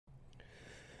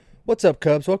What's up,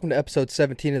 Cubs? Welcome to episode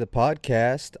 17 of the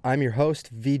podcast. I'm your host,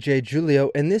 VJ Julio,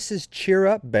 and this is Cheer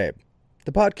Up, Babe,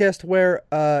 the podcast where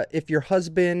if your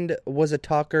husband was a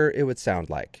talker, it would sound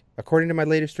like. According to my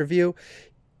latest review,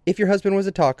 if your husband was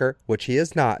a talker, which he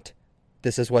is not,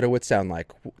 this is what it would sound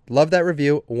like. Love that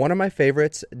review. One of my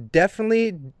favorites.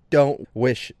 Definitely don't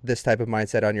wish this type of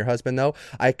mindset on your husband, though.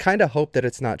 I kind of hope that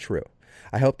it's not true.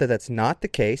 I hope that that's not the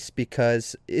case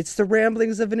because it's the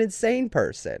ramblings of an insane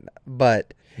person.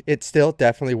 But it still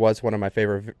definitely was one of my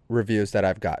favorite reviews that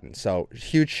I've gotten. So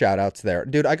huge shout outs there.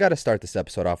 Dude, I got to start this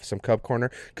episode off with some Cub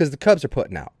Corner because the Cubs are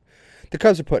putting out. The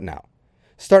Cubs are putting out.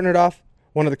 Starting it off,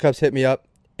 one of the Cubs hit me up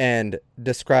and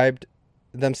described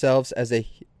themselves as a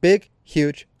big,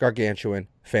 huge, gargantuan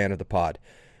fan of the pod.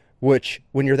 Which,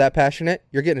 when you're that passionate,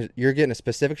 you're getting a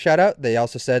specific shout out. They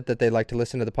also said that they like to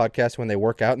listen to the podcast when they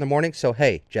work out in the morning. So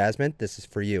hey, Jasmine, this is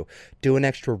for you. Do an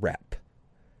extra rep.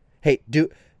 Hey,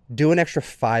 do an extra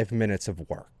 5 minutes of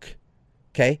work.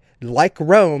 Okay? Like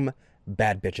Rome,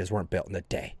 bad bitches weren't built in a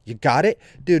day. You got it?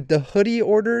 Dude, the hoodie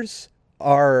orders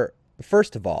are,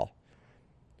 first of all,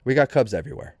 we got Cubs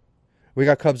everywhere. We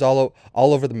got Cubs all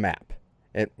over the map.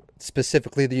 And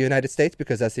specifically the United States,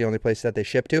 because that's the only place that they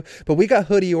ship to. But we got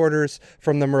hoodie orders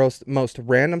from the most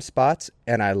random spots,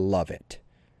 and I love it.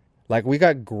 Like, we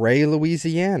got Gray,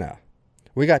 Louisiana.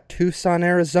 We got Tucson,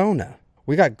 Arizona.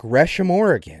 We got Gresham,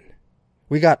 Oregon.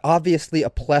 We got, obviously, a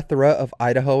plethora of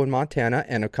Idaho and Montana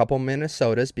and a couple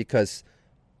Minnesotas because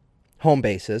home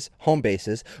bases,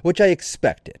 which I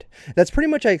expected. That's pretty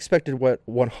much I expected what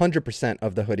 100%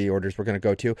 of the hoodie orders were going to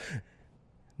go to.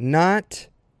 Not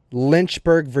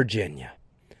Lynchburg, Virginia.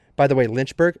 By the way,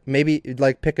 Lynchburg, maybe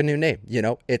like pick a new name. You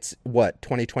know, it's what,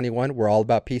 2021? We're all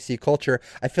about PC culture.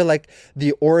 I feel like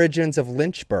the origins of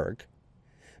Lynchburg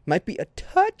might be a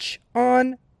touch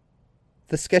on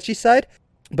the sketchy side,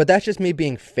 but that's just me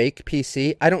being fake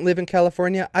PC. I don't live in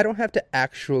California. I don't have to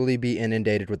actually be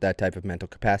inundated with that type of mental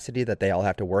capacity that they all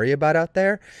have to worry about out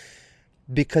there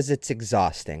because it's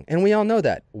exhausting. And we all know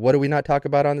that. What do we not talk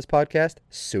about on this podcast?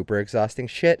 Super exhausting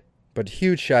shit. But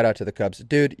huge shout out to the Cubs.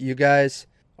 Dude, you guys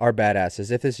are badasses.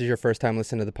 If this is your first time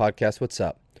listening to the podcast, what's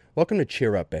up? Welcome to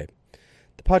Cheer Up, Babe,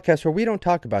 the podcast where we don't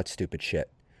talk about stupid shit.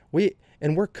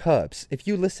 We're Cubs. If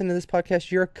you listen to this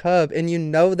podcast, you're a Cub, and you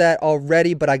know that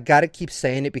already, but I gotta keep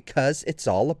saying it because it's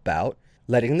all about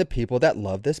letting the people that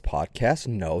love this podcast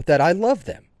know that I love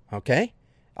them, okay?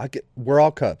 We're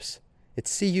all Cubs. It's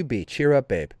C-U-B, Cheer Up,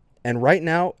 Babe. And right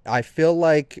now, I feel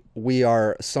like we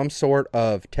are some sort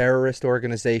of terrorist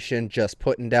organization just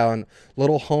putting down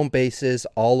little home bases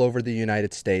all over the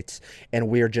United States, and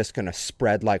we're just going to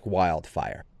spread like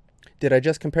wildfire. Did I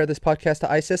just compare this podcast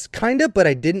to ISIS? Kinda, but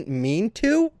I didn't mean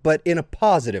to, but in a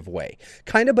positive way.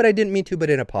 Kinda, but I didn't mean to, but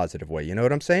in a positive way. You know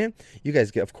what I'm saying?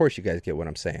 Of course you guys get what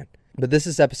I'm saying. But this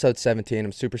is episode 17.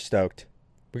 I'm super stoked.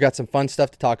 We got some fun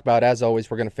stuff to talk about. As always,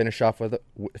 we're going to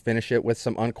finish it with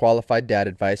some unqualified dad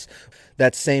advice.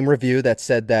 That same review that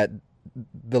said that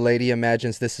the lady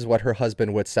imagines this is what her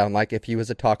husband would sound like if he was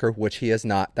a talker, which he is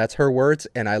not. That's her words,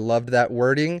 and I loved that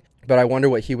wording. But I wonder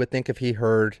what he would think if he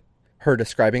heard her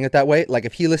describing it that way. Like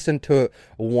if he listened to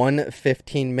one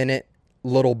 15-minute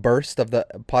little burst of the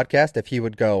podcast, if he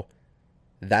would go,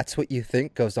 "That's what you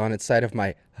think goes on inside of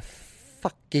my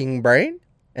fucking brain?"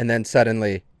 And then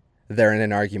suddenly they're in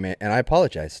an argument, and I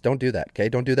apologize. Don't do that, okay?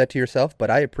 Don't do that to yourself, but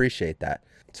I appreciate that.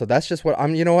 So that's just what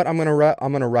you know what? I'm going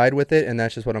to ride with it, and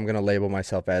that's just what I'm going to label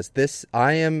myself as.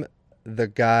 I am the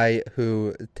guy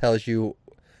who tells you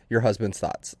your husband's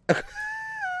thoughts.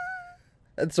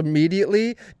 It's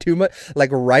immediately too much,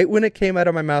 like right when it came out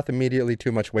of my mouth, immediately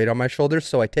too much weight on my shoulders.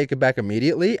 So I take it back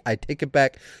immediately. I take it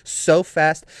back so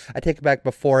fast. I take it back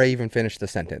before I even finish the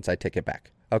sentence. I take it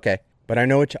back. Okay. But I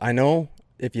know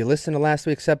if you listen to last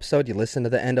week's episode, you listen to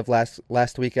the end of last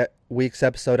week's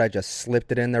episode, I just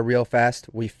slipped it in there real fast.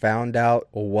 We found out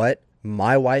what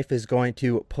my wife is going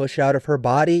to push out of her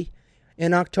body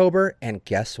in October. And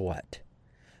guess what?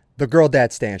 The girl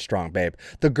dad staying strong, babe.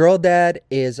 The girl dad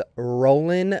is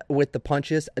rolling with the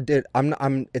punches. Dude,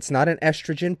 it's not an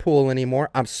estrogen pool anymore.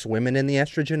 I'm swimming in the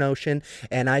estrogen ocean,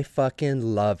 and I fucking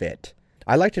love it.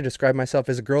 I like to describe myself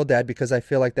as a girl dad because I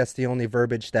feel like that's the only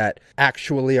verbiage that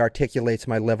actually articulates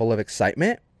my level of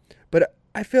excitement. But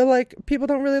I feel like people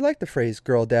don't really like the phrase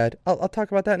girl dad. I'll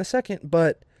talk about that in a second.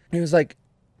 But it was like,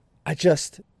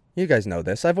 you guys know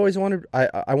this. I've always wanted,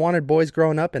 I wanted boys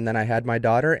growing up, and then I had my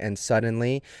daughter, and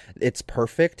suddenly it's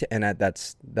perfect, and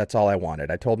that's all I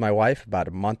wanted. I told my wife about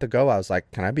a month ago, I was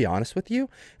like, can I be honest with you?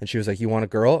 And she was like, you want a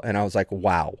girl? And I was like,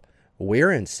 wow,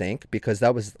 we're in sync, because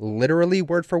that was literally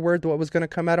word for word what was going to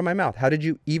come out of my mouth. How did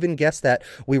you even guess that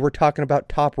we were talking about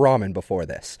top ramen before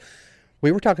this?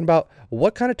 We were talking about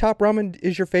what kind of top ramen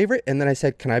is your favorite. And then I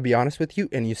said, can I be honest with you?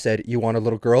 And you said you want a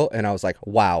little girl. And I was like,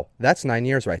 wow, that's 9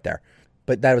 years right there.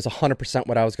 But that was 100%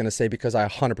 what I was going to say because I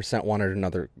 100% wanted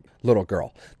another little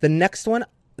girl. The next one,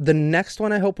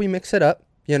 I hope we mix it up.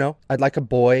 You know, I'd like a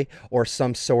boy or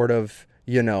some sort of,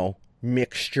 you know,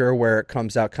 mixture where it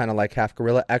comes out kind of like half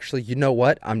gorilla. Actually, you know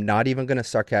what? I'm not even going to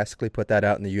sarcastically put that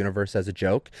out in the universe as a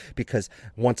joke because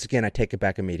once again, I take it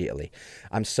back immediately.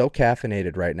 I'm so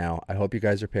caffeinated right now. I hope you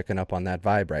guys are picking up on that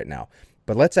vibe right now.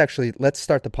 But let's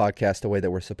start the podcast the way that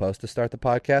we're supposed to start the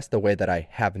podcast, the way that I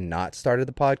have not started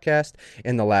the podcast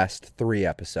in the last 3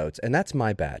 episodes. And that's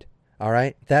my bad. All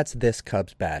right? That's this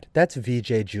Cub's bad. That's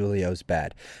VJ Julio's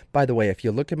bad. By the way, if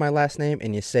you look at my last name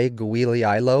and you say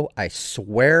Guiliilo, I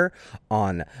swear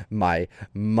on my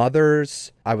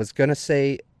mother's, I was going to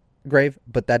say grave,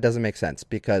 but that doesn't make sense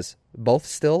because both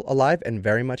still alive and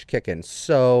very much kicking.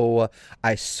 So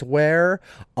I swear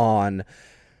on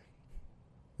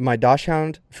my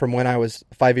dachshund from when I was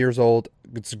 5 years old,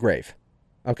 it's grave.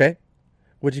 Okay?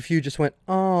 Which if you just went,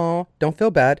 oh, don't feel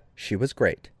bad. She was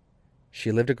great.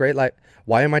 She lived a great life.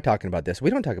 Why am I talking about this? We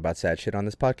don't talk about sad shit on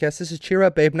this podcast. This is cheer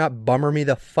up, babe, not bummer me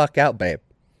the fuck out, babe.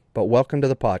 But welcome to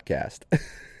the podcast.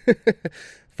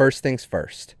 First things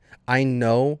first. I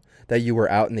know that you were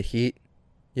out in the heat,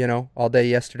 you know, all day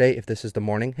yesterday. If this is the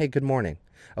morning, hey, good morning.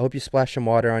 I hope you splashed some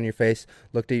water on your face,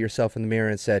 looked at yourself in the mirror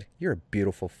and said, you're a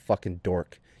beautiful fucking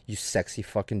dork. You sexy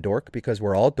fucking dork, because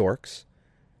we're all dorks.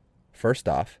 First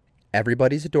off.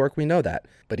 Everybody's a dork, we know that.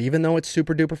 But even though it's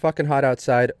super duper fucking hot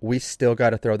outside, we still got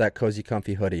to throw that cozy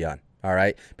comfy hoodie on, all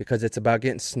right? Because it's about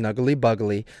getting snuggly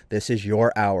buggly. This is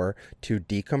your hour to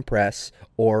decompress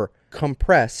or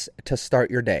compress to start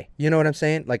your day. You know what I'm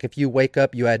saying? Like if you wake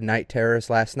up, you had night terrors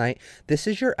last night. This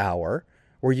is your hour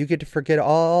where you get to forget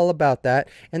all about that.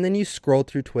 And then you scrolled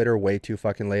through Twitter way too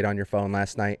fucking late on your phone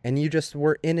last night. And you just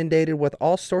were inundated with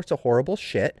all sorts of horrible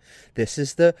shit. This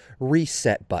is the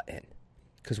reset button.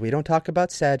 Because we don't talk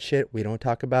about sad shit. We don't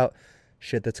talk about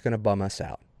shit that's going to bum us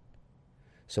out.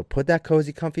 So put that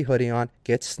cozy, comfy hoodie on.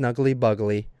 Get snuggly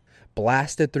buggly.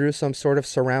 Blast it through some sort of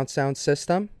surround sound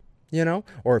system, you know?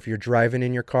 Or if you're driving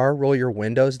in your car, roll your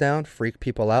windows down. Freak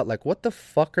people out. Like, what the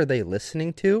fuck are they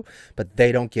listening to? But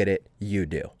they don't get it. You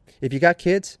do. If you got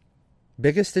kids,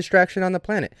 biggest distraction on the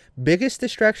planet. Biggest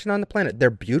distraction on the planet.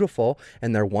 They're beautiful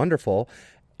and they're wonderful.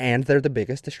 And they're the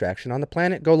biggest distraction on the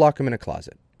planet. Go lock them in a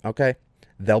closet. Okay?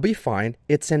 They'll be fine.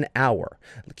 It's an hour.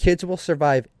 Kids will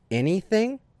survive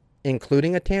anything,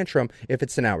 including a tantrum, if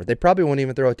it's an hour. They probably won't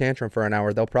even throw a tantrum for an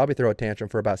hour. They'll probably throw a tantrum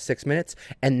for about 6 minutes,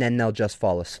 and then they'll just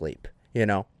fall asleep, you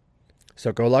know?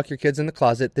 So go lock your kids in the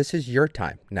closet. This is your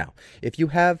time. Now, if you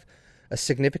have a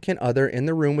significant other in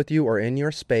the room with you or in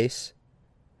your space,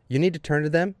 you need to turn to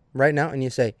them right now and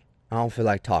you say, I don't feel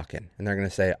like talking. And they're going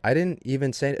to say, I didn't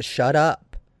even say, shut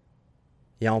up.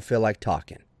 You don't feel like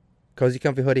talking. Cozy,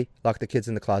 comfy hoodie, lock the kids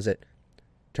in the closet,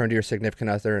 turn to your significant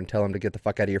other and tell them to get the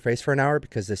fuck out of your face for an hour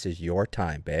because this is your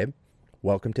time, babe.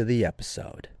 Welcome to the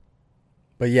episode.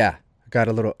 But yeah, I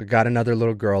got another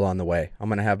little girl on the way. I'm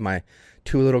going to have my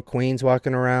 2 little queens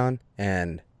walking around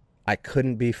and I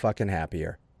couldn't be fucking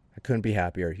happier. I couldn't be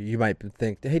happier. You might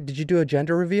think, hey, did you do a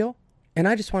gender reveal? And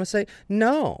I just want to say,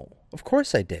 no, of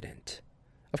course I didn't.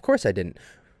 Of course I didn't.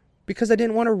 Because I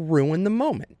didn't want to ruin the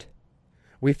moment.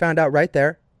 We found out right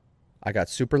there. I got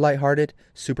super lighthearted,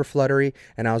 super fluttery,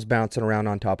 and I was bouncing around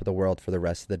on top of the world for the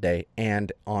rest of the day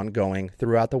and ongoing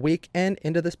throughout the week and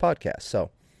into this podcast.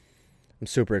 So I'm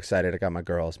super excited. I got my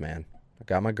girls, man. I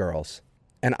got my girls.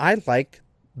 And I like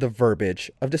the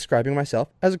verbiage of describing myself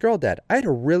as a girl dad. I had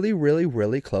a really, really,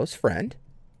 really close friend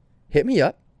hit me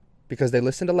up because they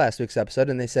listened to last week's episode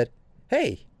and they said,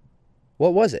 hey,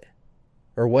 what was it?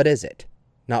 Or what is it?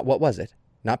 Not what was it?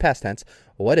 Not past tense.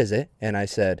 What is it? And I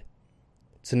said,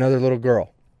 it's another little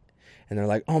girl. And they're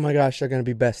like, oh my gosh, they're going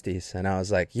to be besties. And I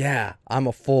was like, yeah, I'm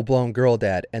a full-blown girl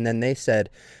dad. And then they said,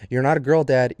 you're not a girl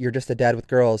dad, you're just a dad with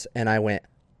girls. And I went,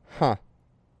 huh.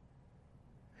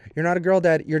 You're not a girl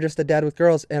dad, you're just a dad with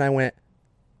girls. And I went,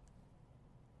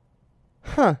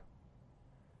 huh.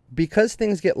 Because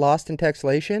things get lost in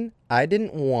textlation, I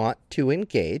didn't want to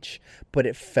engage, but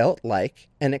it felt like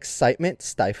an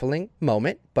excitement-stifling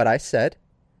moment. But I said,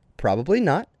 probably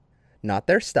not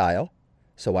their style.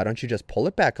 So why don't you just pull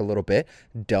it back a little bit?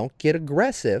 Don't get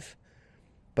aggressive.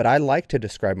 But I like to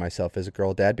describe myself as a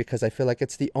girl dad because I feel like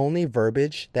it's the only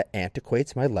verbiage that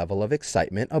antiquates my level of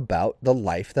excitement about the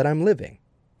life that I'm living.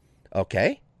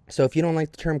 Okay? So if you don't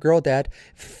like the term girl dad,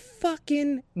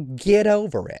 fucking get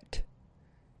over it.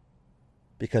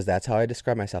 because that's how I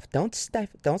describe myself. Don't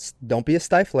be a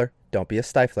stifler. Don't be a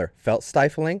stifler. Felt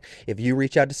stifling. If you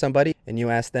reach out to somebody and you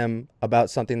ask them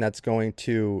about something that's going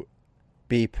to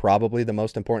be probably the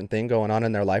most important thing going on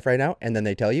in their life right now, and then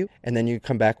they tell you, and then you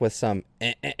come back with some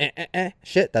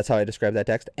shit. That's how I describe that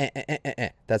text.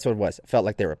 That's what it was. It felt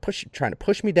like they were trying to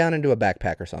push me down into a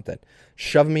backpack or something,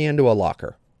 shove me into a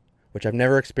locker, which I've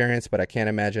never experienced, but I can't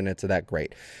imagine it's that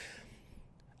great.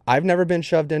 I've never been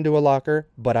shoved into a locker,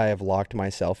 but I have locked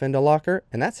myself into a locker,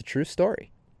 and that's a true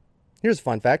story. Here's a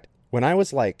fun fact. When I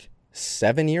was like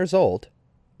 7 years old,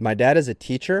 my dad is a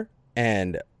teacher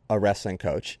and a wrestling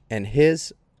coach, and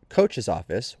his coach's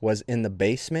office was in the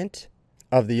basement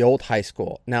of the old high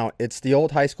school. Now, it's the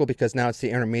old high school because now it's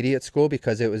the intermediate school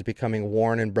because it was becoming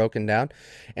worn and broken down,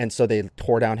 and so they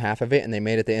tore down half of it, and they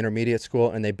made it the intermediate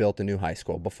school, and they built a new high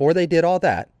school. Before they did all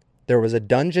that, there was a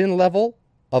dungeon level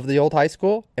of the old high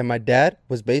school, and my dad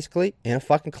was basically in a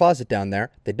fucking closet down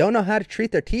there. They don't know how to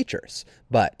treat their teachers,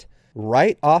 but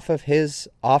right off of his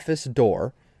office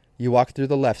door, you walk through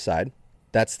the left side,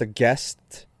 that's the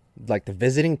guest, like the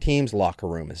visiting team's locker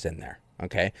room is in there,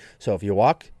 okay? So if you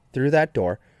walk through that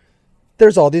door,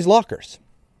 there's all these lockers.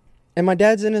 And my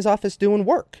dad's in his office doing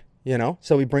work, you know?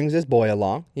 So he brings his boy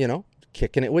along, you know,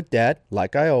 kicking it with dad,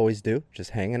 like I always do,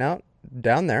 just hanging out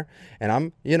down there. And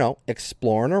I'm, you know,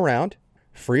 exploring around.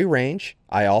 Free range.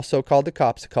 I also called the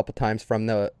cops a couple times from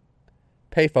the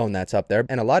payphone that's up there.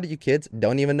 And a lot of you kids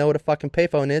don't even know what a fucking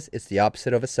payphone is. It's the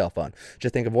opposite of a cell phone.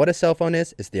 Just think of what a cell phone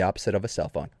is. It's the opposite of a cell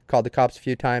phone. Called the cops a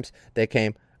few times. They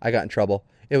came. I got in trouble.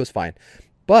 It was fine.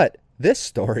 But this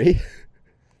story,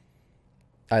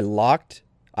 I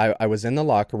was in the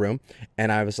locker room, and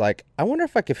I was like, I wonder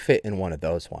if I could fit in one of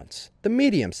those ones. The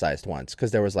medium-sized ones.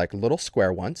 Because there was like little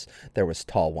square ones. There was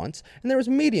tall ones. And there was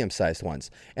medium-sized ones.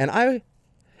 And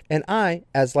I,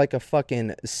 as like a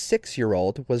fucking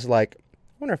 6-year-old, was like,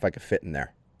 I wonder if I could fit in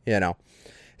there, you know?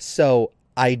 So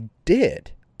I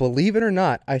did. Believe it or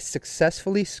not, I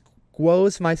successfully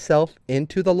squoze myself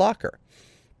into the locker.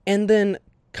 And then,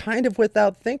 kind of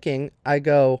without thinking, I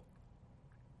go,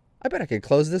 I bet I could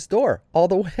close this door all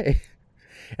the way.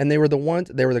 And they were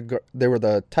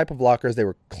the type of lockers, they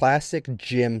were classic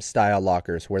gym style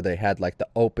lockers where they had like the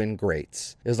open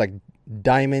grates. It was like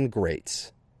diamond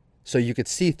grates. So you could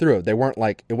see through. It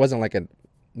wasn't like a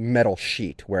metal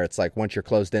sheet where it's like once you're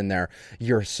closed in there,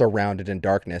 you're surrounded in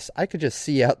darkness. I could just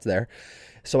see out there.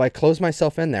 So I closed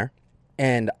myself in there,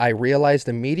 and I realized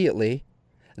immediately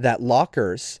that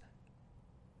lockers,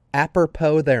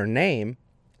 apropos their name,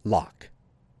 lock.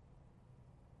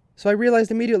 So I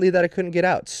realized immediately that I couldn't get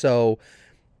out. So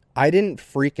I didn't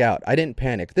freak out. I didn't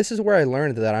panic. This is where I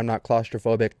learned that I'm not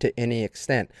claustrophobic to any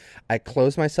extent. I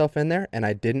closed myself in there and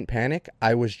I didn't panic.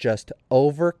 I was just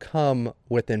overcome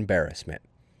with embarrassment.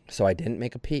 So I didn't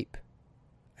make a peep.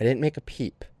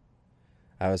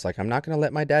 I was like, I'm not going to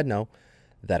let my dad know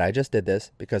that I just did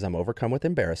this because I'm overcome with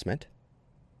embarrassment.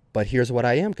 But here's what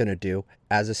I am going to do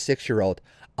as a 6-year-old.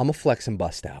 I'm going to flex and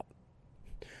bust out.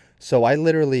 So I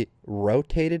literally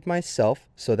rotated myself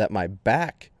so that my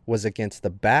back was against the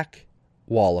back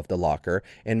wall of the locker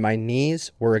and my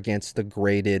knees were against the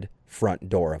grated front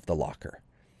door of the locker.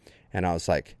 And I was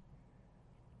like,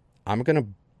 I'm going to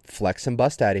flex and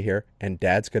bust out of here, and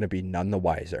dad's going to be none the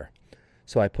wiser.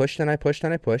 So I pushed and I pushed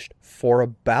and I pushed for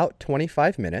about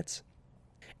 25 minutes.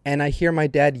 And I hear my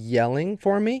dad yelling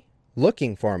for me,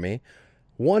 looking for me,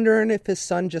 wondering if his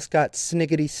son just got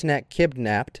sniggity snack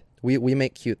kidnapped. We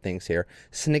make cute things here.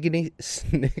 Sniggity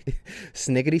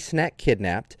snack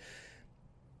kidnapped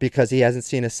because he hasn't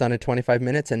seen his son in 25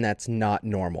 minutes, and that's not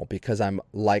normal because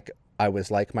I was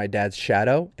like my dad's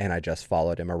shadow, and I just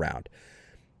followed him around.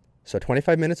 So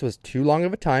 25 minutes was too long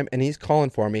of a time, and he's calling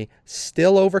for me.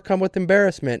 Still overcome with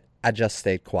embarrassment, I just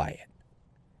stayed quiet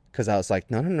because I was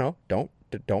like, no,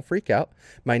 don't freak out.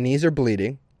 My knees are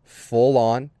bleeding, full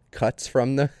on cuts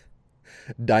from the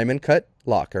diamond cut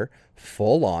locker,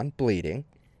 full on bleeding,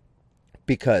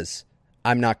 because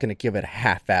I'm not going to give it a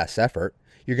half-ass effort.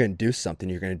 You're going to do something.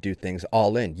 You're going to do things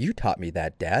all in. You taught me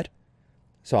that, Dad.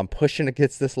 So I'm pushing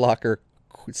against this locker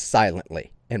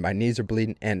silently, and my knees are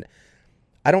bleeding, and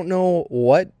I don't know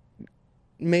what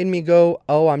made me go,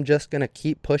 oh, I'm just going to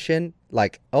keep pushing.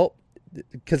 Like, oh,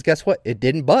 because guess what? It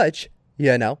didn't budge,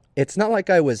 you know? It's not like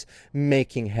I was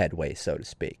making headway, so to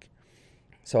speak.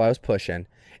 So I was pushing,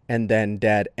 and then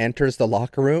Dad enters the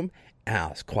locker room, and I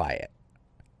was quiet.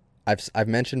 I've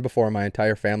mentioned before, my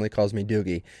entire family calls me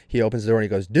Doogie. He opens the door and he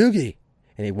goes, Doogie!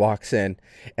 And he walks in,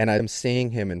 and I'm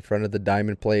seeing him in front of the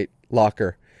diamond plate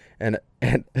locker, and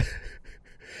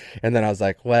and then I was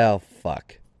like, well,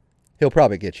 fuck. He'll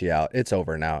probably get you out. It's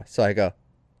over now. So I go,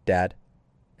 Dad.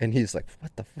 And he's like,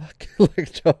 what the fuck?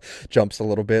 Like, jumps a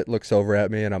little bit, looks over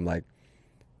at me, and I'm like,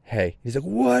 hey. He's like,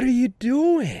 what are you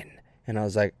doing? And I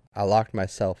was like, I locked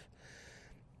myself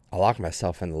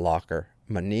in the locker.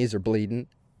 My knees are bleeding.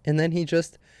 And then he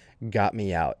just got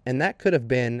me out. And that could have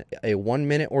been a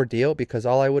 1-minute ordeal, because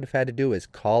all I would have had to do is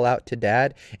call out to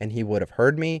Dad, and he would have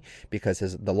heard me, because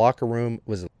the locker room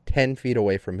was 10 feet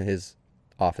away from his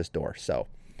office door. So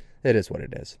it is what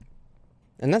it is.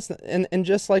 And and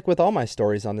just like with all my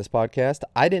stories on this podcast,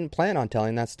 I didn't plan on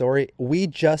telling that story. We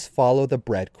just follow the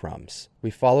breadcrumbs. We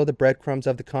follow the breadcrumbs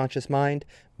of the conscious mind,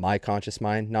 my conscious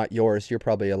mind, not yours. You're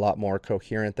probably a lot more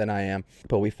coherent than I am.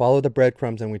 But we follow the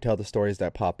breadcrumbs and we tell the stories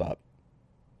that pop up.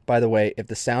 By the way, if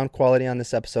the sound quality on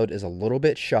this episode is a little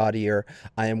bit shoddier,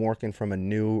 I am working from a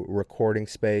new recording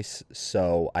space,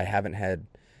 so I haven't had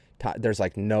there's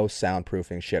like no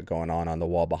soundproofing shit going on the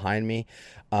wall behind me.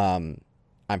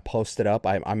 I'm posted up.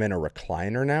 I'm in a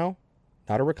recliner now.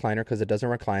 Not a recliner because it doesn't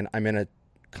recline. I'm in a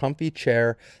comfy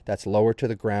chair that's lower to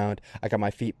the ground. I got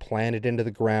my feet planted into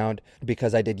the ground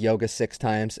because I did yoga 6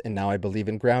 times, and now I believe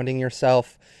in grounding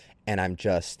yourself. And I'm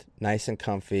just nice and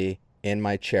comfy in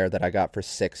my chair that I got for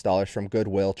 $6 from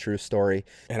Goodwill. True story.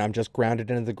 And I'm just grounded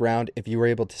into the ground. If you were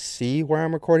able to see where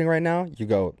I'm recording right now, you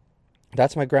go,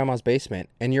 that's my grandma's basement.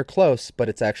 And you're close, but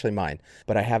it's actually mine.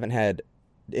 But I haven't had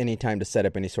any time to set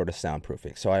up any sort of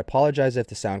soundproofing. So I apologize if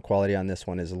the sound quality on this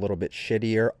one is a little bit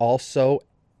shittier. Also,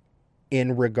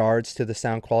 in regards to the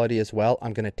sound quality as well,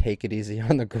 I'm going to take it easy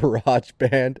on the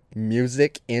GarageBand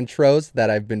music intros that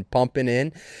I've been pumping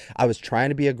in. I was trying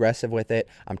to be aggressive with it.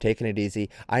 I'm taking it easy.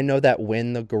 I know that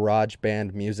when the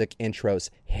GarageBand music intros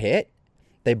hit,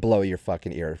 they blow your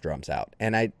fucking eardrums out.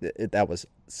 And that was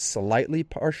slightly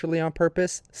partially on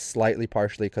purpose, slightly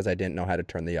partially because I didn't know how to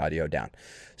turn the audio down.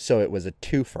 So it was a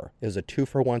twofer. It was a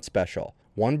 2-for-1 special.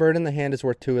 One bird in the hand is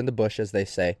worth 2 in the bush, as they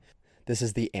say. This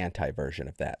is the anti-version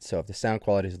of that. So if the sound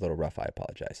quality is a little rough, I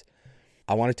apologize.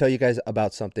 I want to tell you guys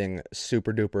about something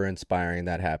super duper inspiring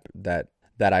that happened,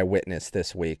 that I witnessed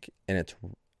this week. And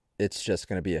it's just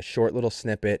going to be a short little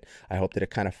snippet. I hope that it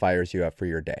kind of fires you up for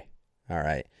your day. All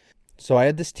right. So I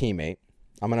had this teammate.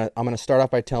 I'm gonna start off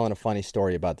by telling a funny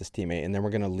story about this teammate, and then we're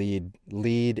gonna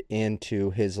lead into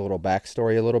his little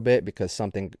backstory a little bit, because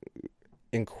something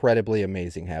incredibly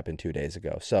amazing happened 2 days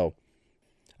ago. So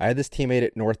I had this teammate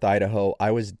at North Idaho. I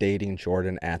was dating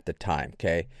Jordan at the time.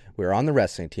 Okay, we were on the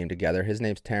wrestling team together. His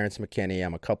name's Terrence McKinney.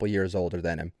 I'm a couple years older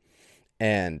than him,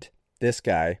 and this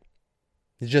guy,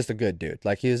 he's just a good dude.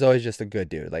 Like, he was always just a good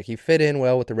dude. Like, he fit in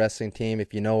well with the wrestling team.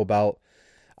 If you know about,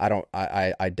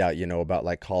 I doubt you know about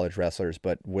like college wrestlers,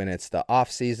 but when it's the off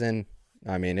season,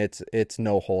 I mean, it's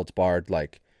no holds barred.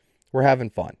 Like, we're having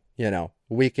fun,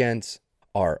 weekends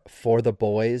are for the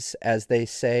boys, as they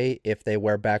say, if they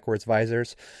wear backwards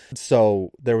visors.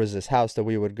 So there was this house that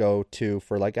we would go to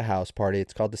for like a house party.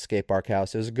 It's called the Skate Park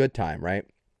House. It was a good time, right?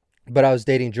 But I was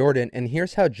dating Jordan, and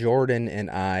here's how Jordan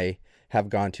and I have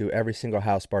gone to every single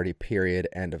house party, period,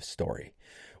 end of story.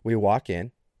 We walk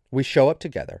in, we show up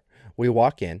together. We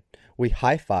walk in, we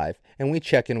high five, and we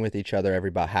check in with each other every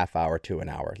about half hour to an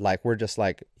hour. Like, we're just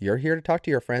like, you're here to talk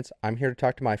to your friends. I'm here to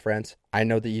talk to my friends. I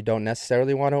know that you don't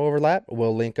necessarily want to overlap.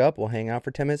 We'll link up. We'll hang out for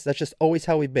 10 minutes. That's just always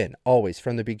how we've been. Always,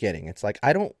 from the beginning. It's like,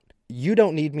 you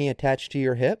don't need me attached to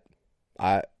your hip.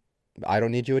 I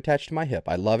don't need you attached to my hip.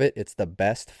 I love it. It's the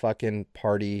best fucking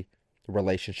party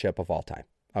relationship of all time.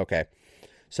 Okay.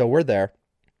 So we're there,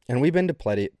 and we've been to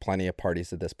plenty of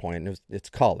parties at this point. It's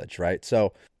college, right?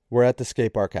 So we're at the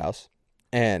skate park house,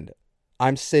 and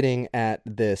I'm sitting at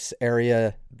this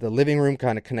area, the living room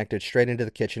kind of connected straight into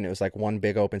the kitchen. It was like one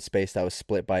big open space that was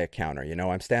split by a counter.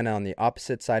 I'm standing on the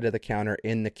opposite side of the counter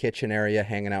in the kitchen area,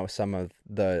 hanging out with some of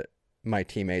my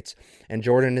teammates, and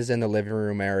Jordan is in the living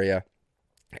room area,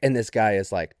 and this guy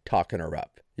is like talking her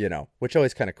up, which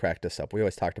always kind of cracked us up. We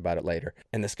always talked about it later.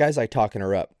 And this guy's like talking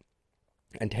her up,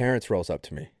 and Terrence rolls up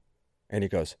to me, and he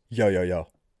goes, yo.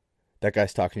 That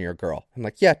guy's talking to your girl. I'm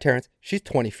like, yeah, Terrence, she's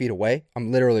 20 feet away.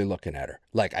 I'm literally looking at her.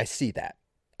 Like, I see that.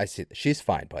 She's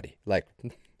fine, buddy. Like,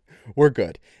 we're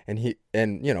good. And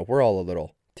we're all a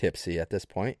little tipsy at this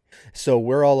point. So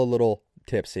we're all a little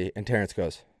tipsy. And Terrence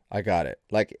goes, I got it.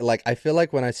 Like, I feel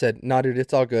like when I said, nah, dude,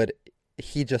 it's all good,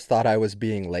 he just thought I was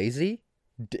being lazy.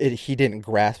 He didn't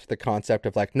grasp the concept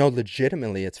of like, no,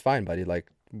 legitimately, it's fine, buddy.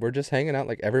 Like, we're just hanging out.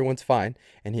 Like, everyone's fine.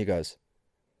 And he goes,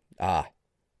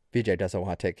 VJ doesn't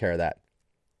want to take care of that.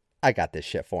 I got this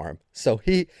shit for him. So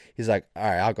he's like, all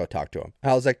right, I'll go talk to him.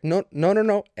 I was like, no.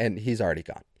 And he's already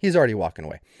gone. He's already walking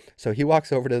away. So he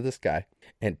walks over to this guy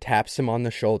and taps him on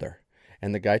the shoulder.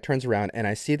 And the guy turns around, and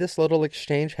I see this little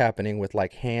exchange happening with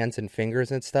like hands and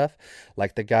fingers and stuff.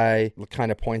 Like the guy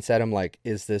kind of points at him like,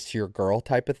 is this your girl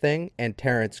type of thing? And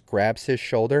Terrence grabs his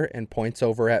shoulder and points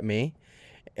over at me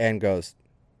and goes,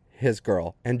 his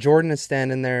girl. And Jordan is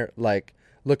standing there like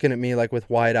looking at me like with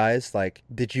wide eyes like,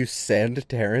 did you send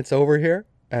Terrence over here?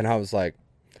 And I was like,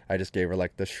 I just gave her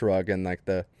like the shrug and like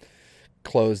the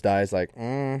closed eyes like,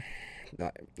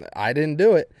 I didn't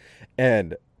do it.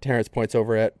 And Terrence points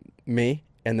over at me,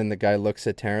 and then the guy looks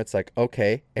at Terrence like,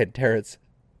 okay, and Terrence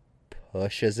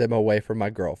pushes him away from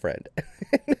my girlfriend.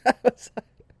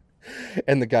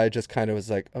 And the guy just kind of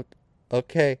was like,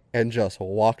 okay, and just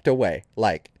walked away.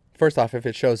 Like, first off, if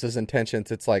it shows his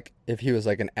intentions, it's like if he was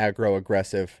like an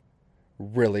aggro-aggressive,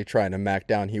 really trying to mac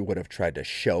down, he would have tried to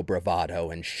show bravado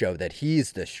and show that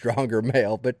he's the stronger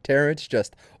male. But Terrence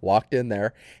just walked in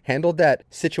there, handled that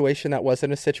situation that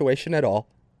wasn't a situation at all,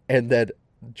 and then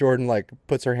Jordan like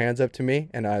puts her hands up to me,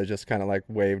 and I just kind of like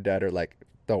waved at her like,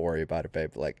 don't worry about it,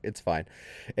 babe, like it's fine.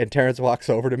 And Terrence walks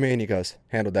over to me and he goes,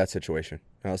 handled that situation.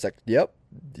 And I was like, yep,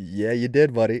 yeah, you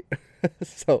did, buddy.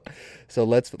 so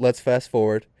let's fast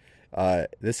forward.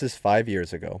 This is 5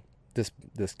 years ago.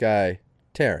 This guy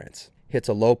Terrence hits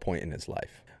a low point in his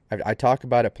life. I talk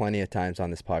about it plenty of times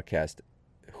on this podcast.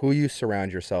 Who you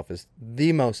surround yourself is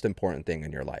the most important thing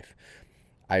in your life.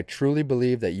 I truly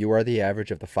believe that you are the average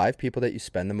of the 5 people that you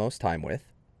spend the most time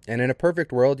with. And in a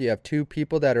perfect world, you have 2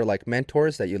 people that are like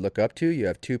mentors that you look up to. You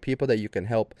have 2 people that you can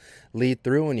help lead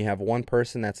through, and you have 1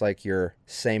 person that's like your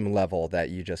same level that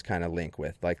you just kind of link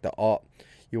with. Like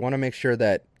you want to make sure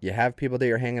that you have people that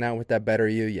you're hanging out with that better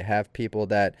you. You have people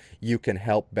that you can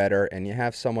help better, and you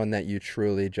have someone that you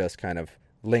truly just kind of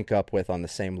link up with on the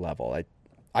same level.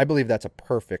 I believe that's a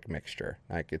perfect mixture.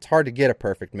 Like, it's hard to get a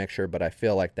perfect mixture, but I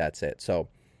feel like that's it. So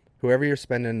whoever you're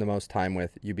spending the most time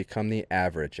with, you become the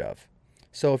average of.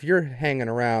 So if you're hanging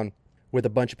around with a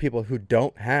bunch of people who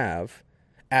don't have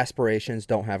aspirations,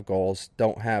 don't have goals,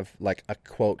 don't have like a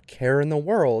quote care in the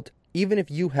world, even if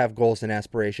you have goals and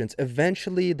aspirations,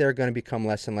 eventually they're going to become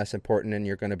less and less important, and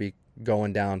you're going to be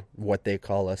going down what they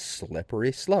call a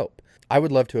slippery slope. I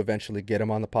would love to eventually get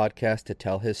him on the podcast to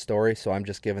tell his story, so I'm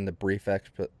just giving the brief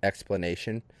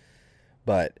explanation.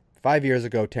 But 5 years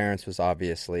ago, Terrence was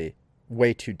obviously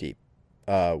way too deep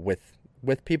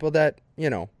with people that, you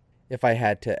know, if I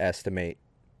had to estimate,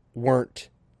 weren't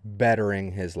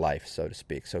bettering his life, so to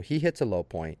speak. So he hits a low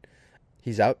point.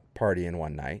 He's out partying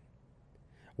one night.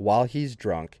 While he's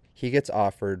drunk, he gets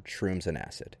offered shrooms and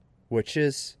acid, which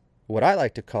is what I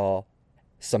like to call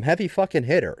some heavy fucking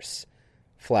hitters.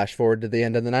 Flash forward to the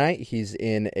end of the night. He's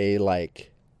in a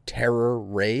like terror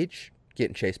rage,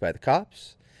 getting chased by the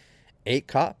cops. 8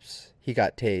 cops. He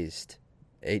got tased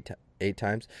eight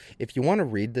times. If you want to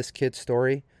read this kid's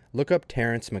story, look up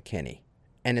Terrence McKinney,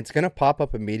 and it's going to pop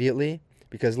up immediately,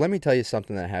 because let me tell you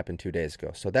something that happened 2 days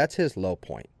ago. So that's his low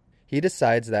point. He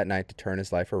decides that night to turn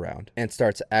his life around and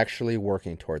starts actually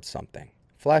working towards something.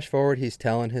 Flash forward, he's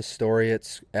telling his story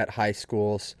at high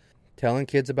schools, telling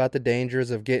kids about the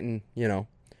dangers of getting,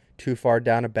 too far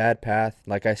down a bad path.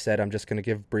 Like I said, I'm just going to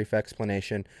give a brief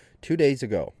explanation. 2 days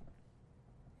ago,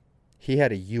 he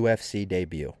had a UFC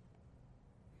debut.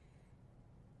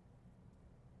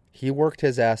 He worked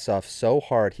his ass off so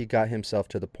hard, he got himself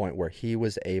to the point where he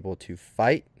was able to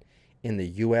fight in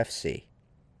the UFC.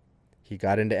 He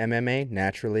got into MMA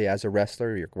naturally as a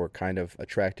wrestler. We're kind of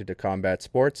attracted to combat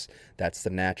sports. That's the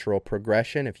natural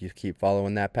progression if you keep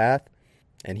following that path.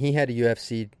 And he had a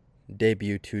UFC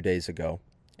debut 2 days ago.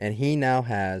 And he now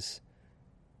has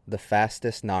the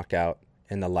fastest knockout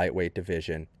in the lightweight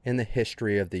division in the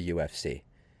history of the UFC.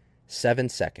 7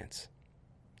 seconds.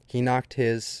 He knocked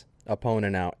his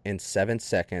opponent out in 7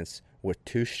 seconds with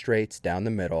 2 straights down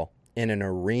the middle in an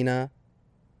arena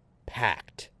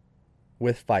packed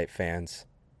with fight fans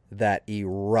that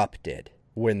erupted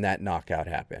when that knockout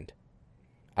happened.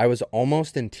 I was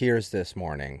almost in tears this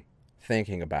morning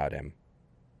thinking about him,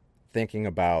 thinking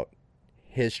about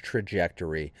his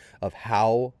trajectory of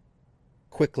how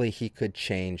quickly he could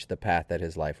change the path that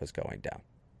his life was going down.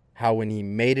 How when he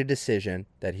made a decision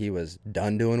that he was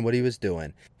done doing what he was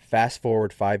doing, fast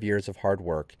forward 5 years of hard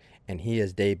work, and he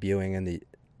is debuting in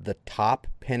the top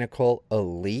pinnacle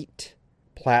elite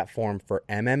platform for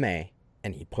MMA,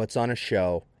 and he puts on a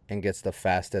show and gets the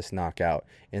fastest knockout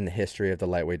in the history of the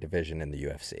lightweight division in the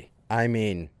UFC. I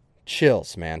mean,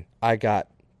 chills, man. I got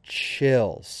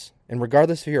chills. And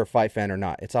regardless if you're a fight fan or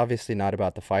not, it's obviously not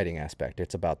about the fighting aspect.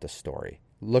 It's about the story.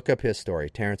 Look up his story,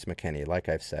 Terrence McKinney. Like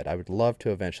I've said, I would love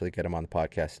to eventually get him on the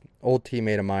podcast. Old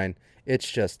teammate of mine. It's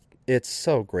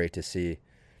so great to see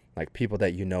like people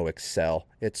that excel.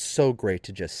 It's so great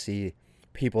to just see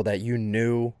people that you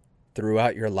knew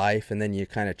throughout your life, and then you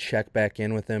kind of check back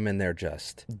in with them and they're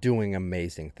just doing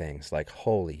amazing things. Like,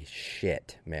 holy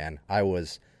shit, man. I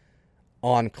was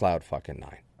on cloud fucking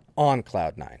nine. On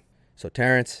cloud nine. So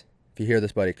Terrence, if you hear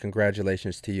this, buddy,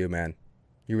 congratulations to you, man.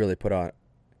 You really put on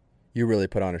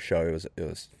a show. It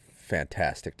was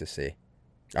fantastic to see.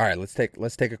 All right, let's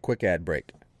take a quick ad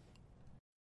break.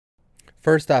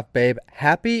 First off, babe,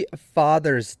 happy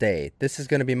Father's Day. This is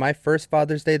going to be my first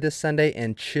Father's Day this Sunday,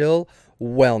 and Chill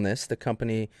Wellness, the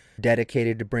company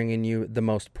dedicated to bringing you the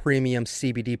most premium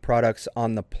CBD products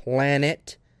on the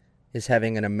planet, is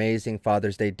having an amazing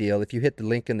Father's Day deal. If you hit the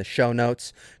link in the show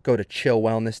notes, go to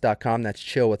chillwellness.com. That's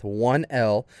chill with one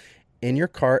L. In your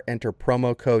cart, enter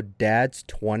promo code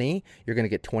DADS20. You're going to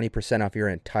get 20% off your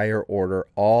entire order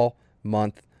all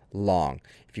month long.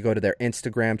 If you go to their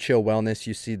Instagram, Chill Wellness,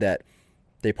 you see that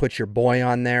they put your boy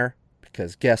on there,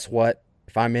 because guess what?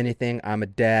 If I'm anything, I'm a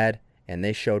dad, and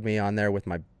they showed me on there with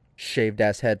my shaved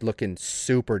ass head looking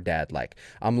super dad-like.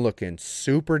 I'm looking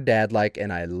super dad-like,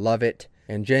 and I love it.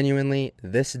 And genuinely,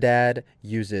 this dad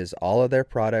uses all of their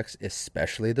products,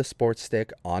 especially the sports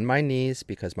stick, on my knees,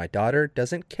 because my daughter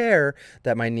doesn't care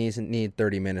that my knees need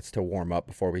 30 minutes to warm up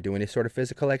before we do any sort of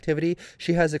physical activity.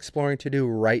 She has exploring to do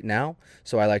right now,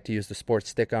 so I like to use the sports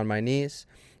stick on my knees.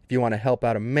 If you want to help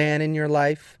out a man in your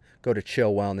life, go to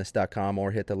chillwellness.com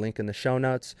or hit the link in the show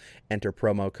notes. Enter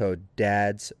promo code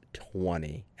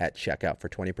DADS20 at checkout for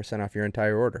 20% off your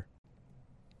entire order.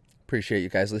 Appreciate you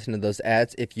guys listening to those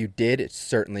ads. If you did, it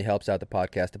certainly helps out the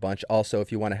podcast a bunch. Also,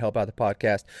 if you want to help out the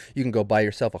podcast, you can go buy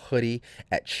yourself a hoodie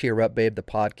at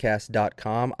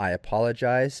cheerupbabethepodcast.com. I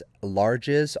apologize.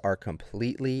 Larges are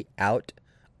completely out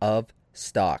of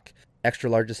stock.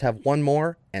 Extra larges have one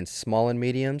more, and small and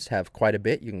mediums have quite a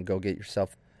bit. You can go get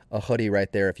yourself a hoodie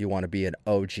right there if you want to be an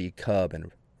OG Cub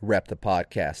and rep the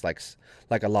podcast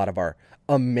like a lot of our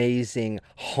amazing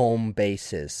home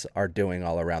bases are doing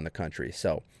all around the country.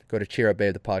 So go to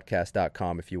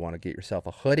cheerupbabethepodcast.com if you want to get yourself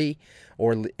a hoodie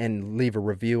and leave a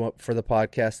review for the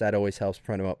podcast. That always helps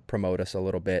promote us a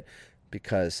little bit,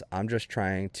 because I'm just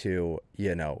trying to,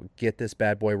 get this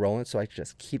bad boy rolling so I can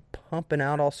just keep pumping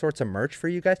out all sorts of merch for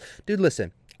you guys. Dude,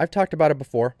 listen, I've talked about it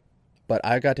before, but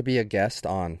I got to be a guest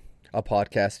on a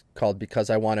podcast called Because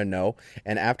I Want to Know.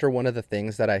 And after one of the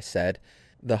things that I said,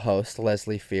 the host,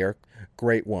 Leslie Fear,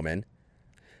 great woman,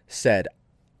 said,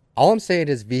 all I'm saying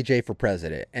is VJ for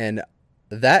president. And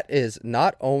that is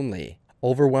not only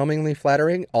overwhelmingly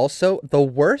flattering, also the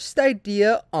worst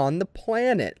idea on the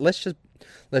planet. Let's just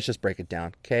break it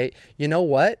down, okay? You know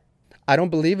what? I don't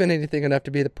believe in anything enough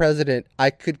to be the president.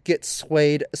 I could get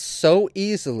swayed so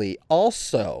easily.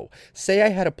 Also, say I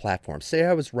had a platform. Say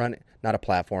I was running, not a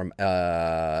platform,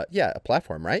 a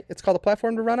platform, right? It's called a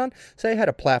platform to run on. Say I had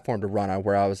a platform to run on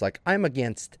where I was like, I'm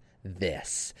against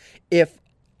this. If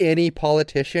any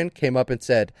politician came up and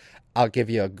said, I'll give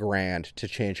you $1,000 to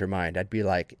change your mind, I'd be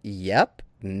like, yep.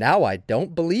 Now I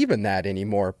don't believe in that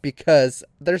anymore, because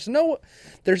there's no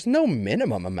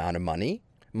minimum amount of money.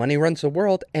 Money runs the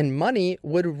world, and money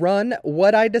would run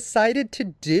what I decided to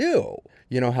do.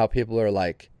 You know how people are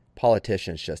like,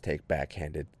 politicians just take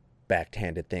backhanded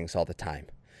things all the time.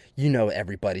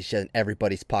 Everybody's in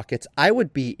everybody's pockets. I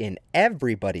would be in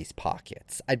everybody's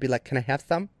pockets. I'd be like, can I have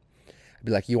some? I'd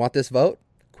be like, you want this vote?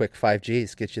 Quick 5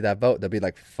 G's, get you that vote. They'll be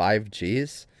like, 5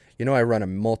 G's? I run a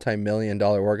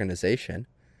multi-million-dollar organization.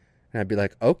 And I'd be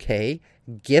like, okay,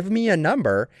 give me a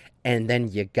number, and then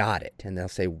you got it. And they'll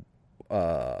say,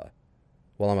 well,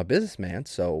 I'm a businessman,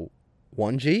 so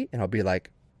 1 G? And I'll be like,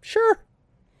 sure.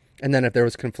 And then if there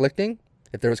was conflicting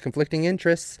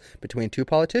interests between two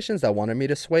politicians that wanted me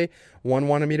to sway, one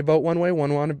wanted me to vote one way,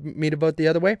 one wanted me to vote the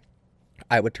other way,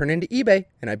 I would turn into eBay,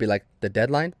 and I'd be like, the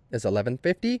deadline is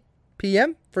 11:50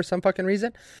 p.m. for some fucking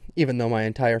reason. Even though my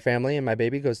entire family and my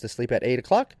baby goes to sleep at 8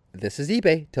 o'clock, this is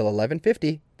eBay till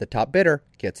 11:50. The top bidder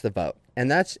gets the vote.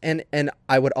 And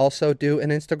I would also do an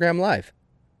Instagram live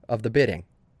of the bidding.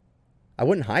 I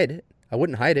wouldn't hide it. I would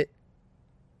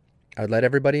let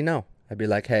everybody know. I'd be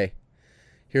like, hey,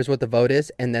 here's what the vote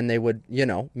is. And then they would,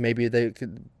 maybe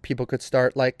people could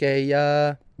start like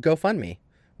a GoFundMe,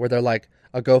 where they're like,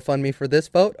 a GoFundMe for this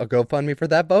vote, a GoFundMe for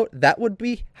that vote. That would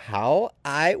be how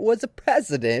I was a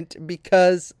president,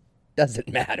 because it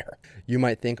doesn't matter. You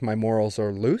might think my morals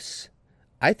are loose.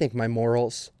 I think my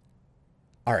morals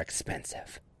are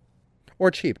expensive.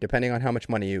 Or cheap, depending on how much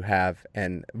money you have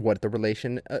and what the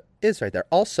relation is right there.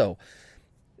 Also,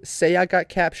 say I got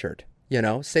captured,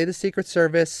 say the Secret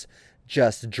Service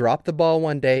just dropped the ball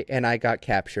one day and I got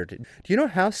captured. Do you know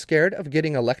how scared of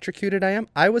getting electrocuted I am?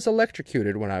 I was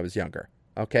electrocuted when I was younger.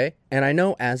 Okay? And I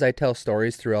know as I tell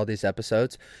stories through all these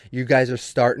episodes, you guys are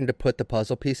starting to put the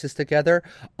puzzle pieces together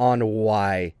on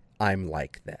why I'm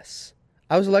like this.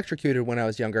 I was electrocuted when I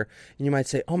was younger, and you might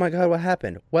say, oh my God, what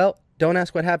happened? Well, don't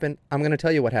ask what happened. I'm going to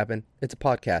tell you what happened. It's a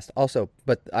podcast also,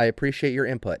 but I appreciate your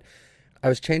input. I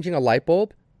was changing a light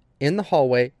bulb in the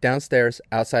hallway downstairs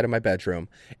outside of my bedroom,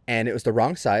 and it was the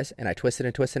wrong size, and I twisted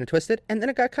and twisted and twisted, and then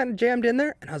it got kind of jammed in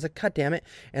there, and I was like, God damn it.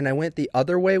 And I went the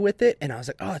other way with it, and I was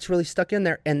like, oh, it's really stuck in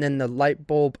there. And then the light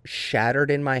bulb shattered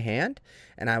in my hand,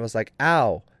 and I was like,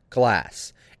 ow,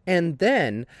 glass. And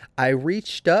then I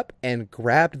reached up and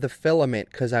grabbed the filament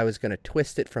because I was going to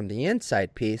twist it from the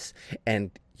inside piece, and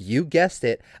you guessed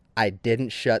it, I didn't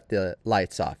shut the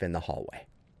lights off in the hallway.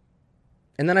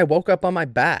 And then I woke up on my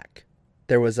back.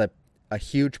 There was a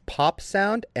huge pop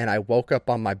sound, and I woke up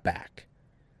on my back.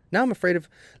 Now I'm afraid of,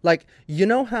 like, you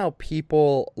know how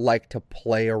people like to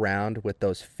play around with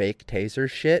those fake taser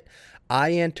shit?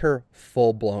 I enter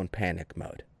full-blown panic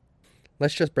mode.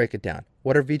 Let's just break it down.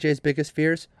 What are VJ's biggest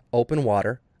fears? Open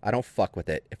water. I don't fuck with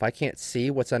it. If I can't see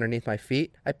what's underneath my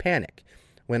feet, I panic.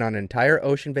 Went on an entire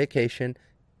ocean vacation,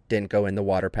 didn't go in the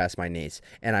water past my knees,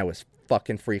 and I was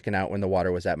fucking freaking out when the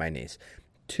water was at my knees.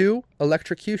 2,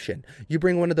 electrocution. You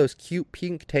bring one of those cute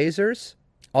pink tasers,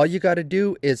 all you got to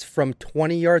do is from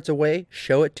 20 yards away,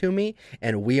 show it to me,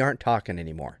 and we aren't talking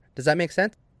anymore. Does that make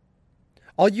sense?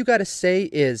 All you got to say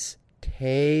is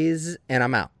tase, and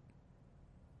I'm out.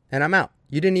 And I'm out.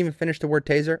 You didn't even finish the word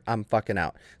taser, I'm fucking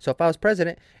out. So if I was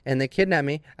president and they kidnapped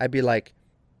me, I'd be like,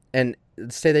 and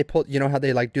say they pull, you know how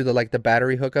they like do the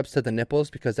battery hookups to the nipples,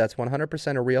 because that's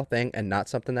 100% a real thing and not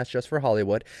something that's just for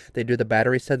Hollywood. They do the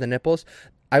batteries to the nipples.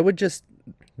 I would just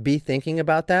be thinking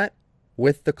about that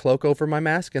with the cloak over my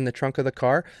mask in the trunk of the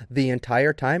car the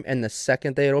entire time. And the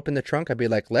second they open the trunk, I'd be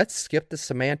like, let's skip the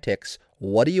semantics.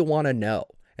 What do you want to know?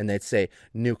 And they'd say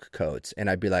nuke codes. And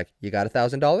I'd be like, you got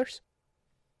 $1,000?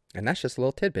 And that's just a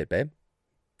little tidbit, babe.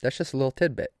 That's just a little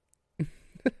tidbit.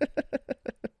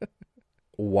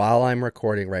 While I'm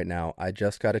recording right now, I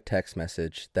just got a text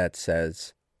message that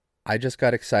says, I just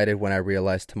got excited when I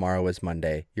realized tomorrow is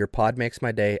Monday. Your pod makes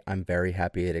my day. I'm very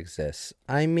happy it exists.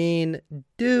 I mean,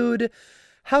 dude,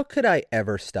 how could I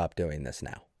ever stop doing this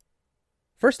now?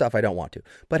 First off, I don't want to,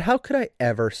 but how could I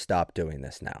ever stop doing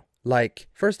this now? Like,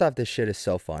 first off, this shit is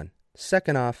so fun.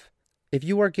 Second off, if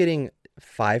you are getting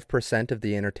 5% of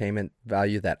the entertainment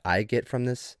value that I get from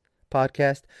this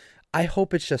podcast, I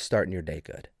hope it's just starting your day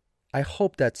good. I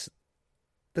hope that's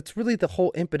really the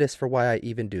whole impetus for why I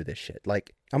even do this shit.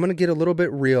 Like, I'm going to get a little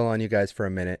bit real on you guys for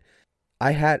a minute.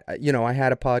 I had a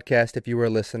podcast. If you were a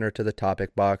listener to the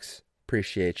topic box,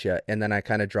 appreciate you. And then I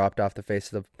kind of dropped off the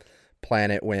face of the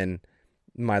planet when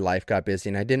my life got busy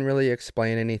and I didn't really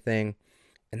explain anything.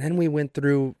 And then we went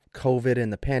through COVID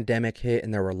and the pandemic hit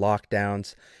and there were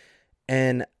lockdowns.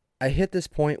 And I hit this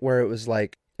point where it was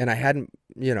like, and I hadn't,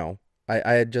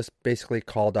 I had just basically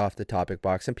called off the topic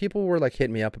box and people were like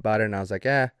hitting me up about it. And I was like,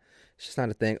 it's just not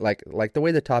a thing. Like the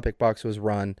way the topic box was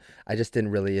run, I just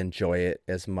didn't really enjoy it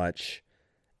as much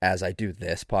as I do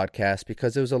this podcast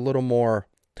because it was a little more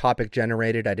topic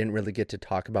generated. I didn't really get to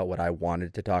talk about what I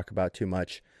wanted to talk about too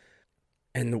much.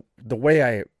 And the way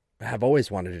I have always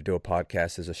wanted to do a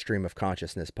podcast is a stream of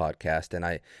consciousness podcast. And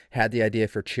I had the idea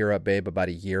for Cheer Up Babe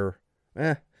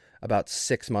about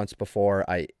 6 months before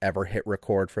I ever hit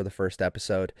record for the first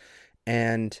episode.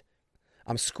 And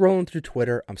I'm scrolling through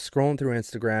Twitter. I'm scrolling through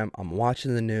Instagram. I'm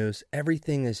watching the news.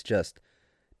 Everything is just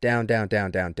down, down,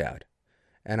 down, down, down.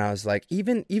 And I was like,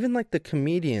 even like the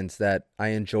comedians that I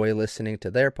enjoy listening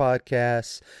to their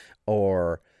podcasts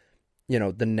or,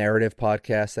 the narrative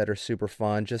podcasts that are super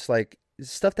fun, just like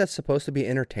stuff that's supposed to be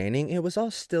entertaining. It was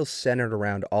all still centered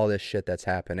around all this shit that's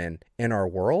happening in our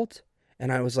world.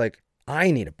 And I was like, I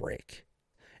need a break.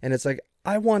 And it's like,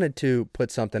 I wanted to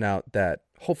put something out that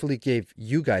hopefully gave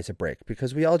you guys a break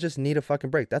because we all just need a fucking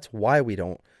break. That's why we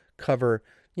don't cover,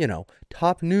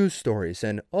 top news stories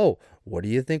and, what do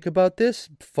you think about this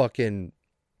fucking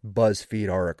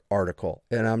BuzzFeed article?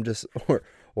 And I'm just,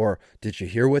 or did you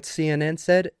hear what CNN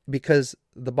said? Because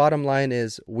the bottom line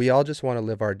is we all just want to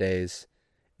live our days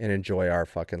and enjoy our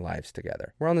fucking lives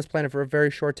together. We're on this planet for a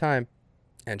very short time.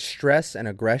 And stress and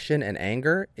aggression and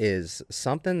anger is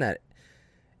something that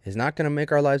is not going to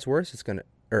make our lives worse.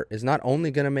 Is not only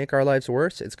going to make our lives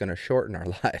worse, it's going to shorten our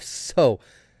lives. So,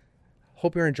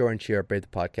 hope you're enjoying Cheer Up Babe, the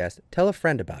podcast. Tell a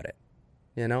friend about it.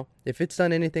 If it's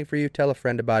done anything for you, tell a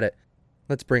friend about it.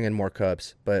 Let's bring in more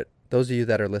Cubs. But those of you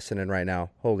that are listening right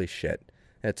now, holy shit,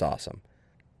 it's awesome.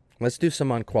 Let's do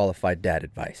some unqualified dad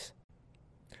advice.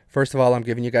 First of all, I'm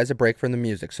giving you guys a break from the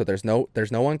music, so there's no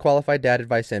unqualified dad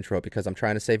advice intro because I'm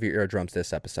trying to save your eardrums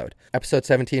this episode. Episode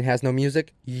 17 has no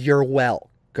music. You're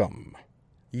welcome.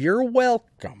 You're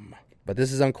welcome. But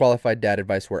this is unqualified dad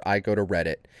advice where I go to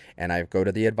Reddit and I go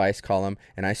to the advice column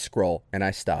and I scroll and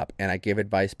I stop and I give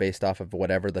advice based off of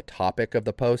whatever the topic of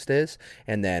the post is.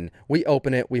 And then we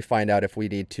open it. We find out if we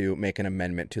need to make an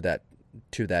amendment to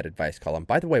that advice column.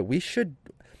 By the way,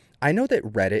 I know that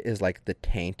Reddit is like the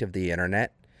taint of the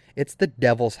internet. It's the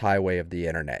devil's highway of the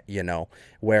internet,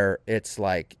 where it's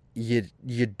like you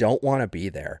don't want to be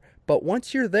there. But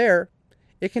once you're there,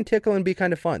 it can tickle and be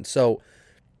kind of fun. So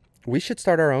we should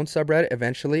start our own subreddit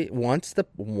eventually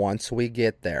once we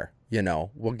get there.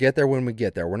 We'll get there when we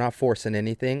get there. We're not forcing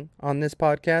anything on this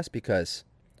podcast because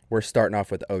we're starting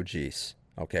off with OGs.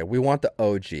 Okay, we want the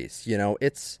OGs.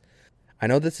 I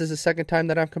know this is the second time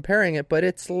that I'm comparing it, but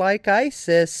it's like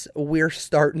ISIS. We're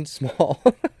starting small.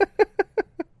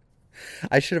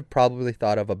 I should have probably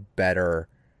thought of a better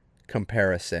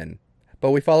comparison, but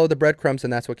we followed the breadcrumbs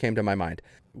and that's what came to my mind.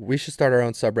 We should start our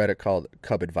own subreddit called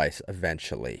Cub Advice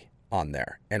eventually on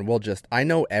there. And I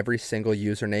know every single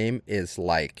username is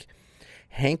like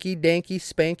hanky danky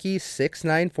spanky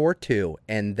 6942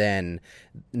 and then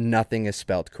nothing is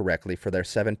spelled correctly for their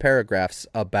 7 paragraphs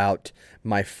about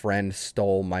my friend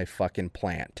stole my fucking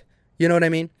plant. You know what I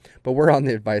mean? But we're on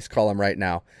the advice column right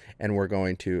now and we're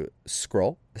going to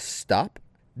scroll, stop.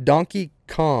 Donkey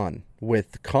Khan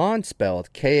with Khan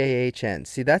spelled Kahn.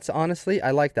 See, that's honestly,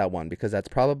 I like that one because that's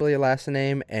probably a last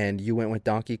name and you went with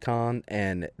Donkey Khan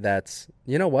and that's,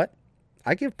 you know what?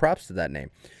 I give props to that name.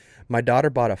 My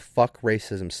daughter bought a fuck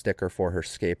racism sticker for her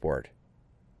skateboard.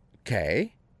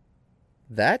 Okay.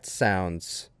 That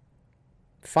sounds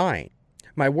fine.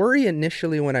 My worry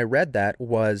initially when I read that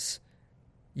was,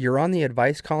 you're on the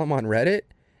advice column on Reddit.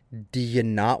 Do you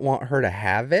not want her to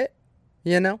have it?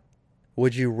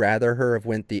 Would you rather her have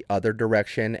went the other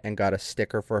direction and got a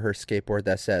sticker for her skateboard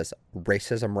that says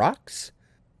racism rocks?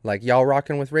 Like, y'all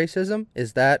rocking with racism?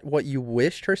 Is that what you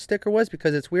wished her sticker was?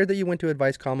 Because it's weird that you went to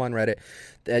advice column on Reddit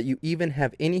that you even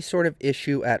have any sort of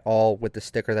issue at all with the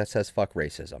sticker that says fuck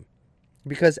racism.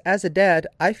 Because as a dad,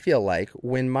 I feel like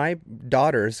when my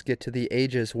daughters get to the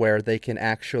ages where they can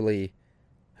actually,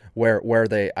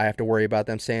 I have to worry about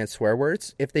them saying swear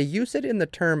words, if they use it in the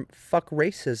term fuck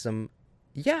racism,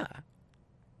 yeah,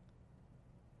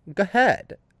 go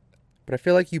ahead. But I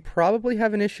feel like you probably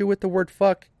have an issue with the word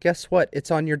fuck. Guess what? It's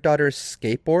on your daughter's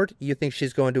skateboard. You think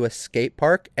she's going to a skate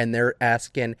park and they're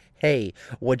asking, hey,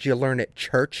 what'd you learn at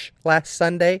church last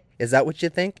Sunday? Is that what you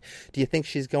think? Do you think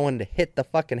she's going to hit the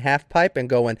fucking half pipe and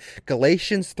going,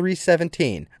 Galatians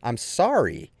 3:17? I'm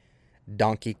sorry,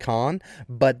 Donkey Khan,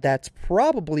 but that's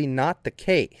probably not the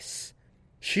case.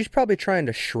 She's probably trying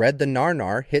to shred the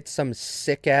nar, hit some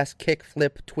sick-ass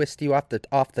kickflip, twist you off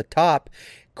the top,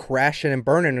 crashing and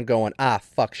burning and going,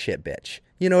 fuck shit, bitch.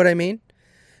 You know what I mean?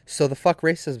 So the fuck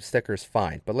racism sticker is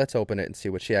fine, but let's open it and see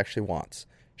what she actually wants.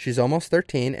 She's almost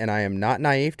 13, and I am not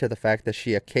naive to the fact that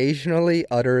she occasionally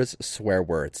utters swear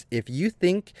words. If you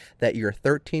think that your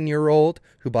 13-year-old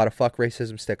who bought a fuck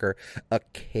racism sticker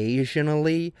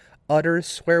occasionally utters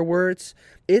swear words,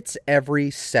 it's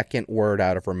every second word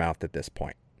out of her mouth at this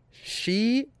point.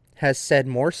 She has said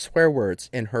more swear words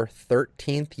in her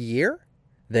 13th year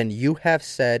than you have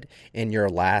said in your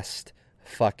last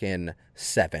fucking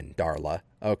 7, Darla.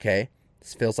 Okay?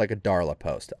 This feels like a Darla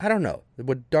post. I don't know.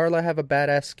 Would Darla have a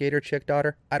badass skater chick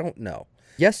daughter? I don't know.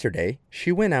 Yesterday,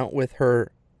 she went out with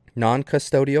her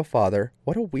non-custodial father.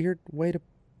 What a weird way to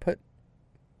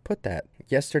put that.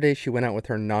 Yesterday, she went out with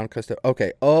her non-custodial...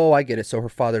 Okay. Oh, I get it. So her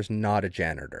father's not a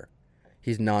janitor.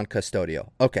 He's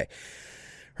non-custodial. Okay.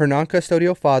 Her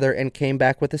non-custodial father and came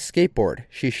back with a skateboard.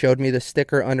 She showed me the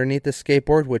sticker underneath the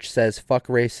skateboard which says fuck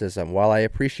racism. While I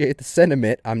appreciate the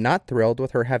sentiment, I'm not thrilled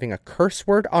with her having a curse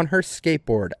word on her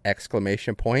skateboard! !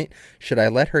 Should I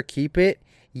let her keep it?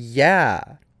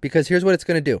 Yeah. Because here's what it's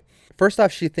going to do. First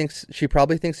off, she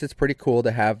probably thinks it's pretty cool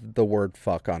to have the word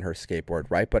fuck on her skateboard,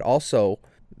 right? But also,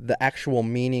 the actual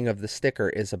meaning of the sticker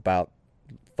is about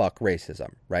fuck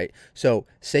racism, right? So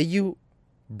say you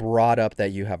brought up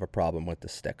that you have a problem with the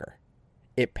sticker.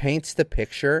 It paints the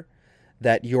picture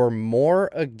that you're more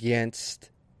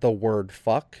against the word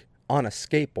fuck on a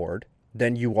skateboard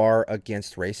than you are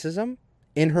against racism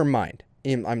in her mind.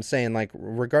 I'm saying, like,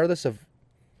 regardless of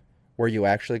where you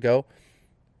actually go,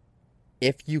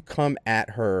 if you come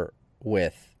at her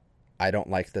with, I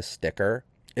don't like the sticker,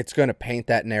 it's going to paint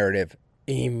that narrative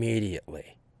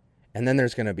immediately. And then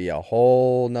there's going to be a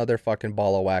whole nother fucking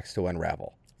ball of wax to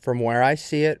unravel. From where I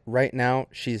see it right now,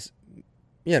 she's,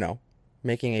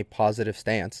 making a positive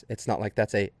stance. It's not like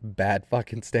that's a bad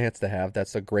fucking stance to have.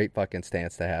 That's a great fucking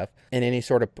stance to have. And any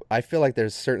sort of, I feel like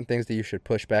there's certain things that you should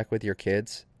push back with your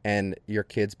kids, and your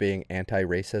kids being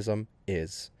anti-racism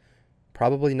is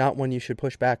probably not one you should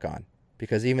push back on.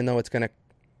 Because even though it's going to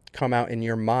come out in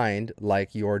your mind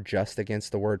like you're just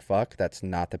against the word fuck, that's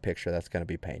not the picture that's going to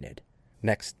be painted.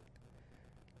 Next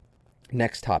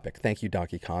topic. Thank you,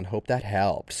 Donkey Kong. Hope that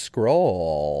helped.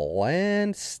 Scroll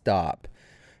and stop.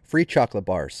 Free chocolate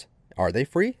bars. Are they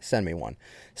free? Send me one.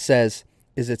 Says,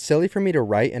 is it silly for me to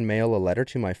write and mail a letter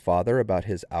to my father about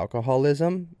his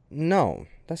alcoholism? No,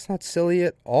 that's not silly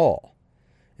at all.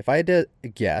 If I had to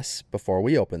guess before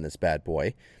we open this bad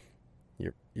boy,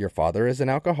 your father is an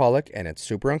alcoholic and it's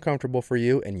super uncomfortable for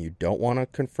you and you don't want to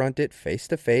confront it face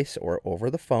to face or over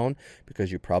the phone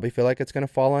because you probably feel like it's going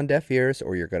to fall on deaf ears,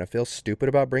 or you're going to feel stupid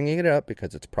about bringing it up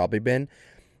because it's probably been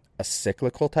a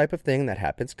cyclical type of thing that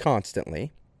happens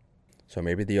constantly. So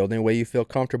maybe the only way you feel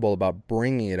comfortable about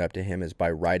bringing it up to him is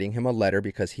by writing him a letter,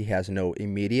 because he has no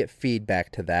immediate feedback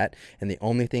to that, and the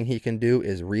only thing he can do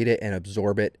is read it and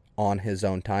absorb it on his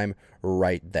own time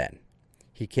right then.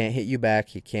 He can't hit you back.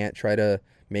 He can't try to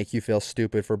make you feel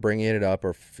stupid for bringing it up,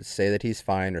 or say that he's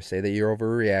fine, or say that you're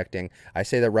overreacting. I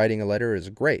say that writing a letter is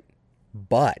great,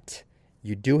 but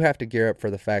you do have to gear up for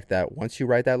the fact that once you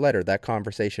write that letter, that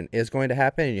conversation is going to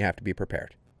happen and you have to be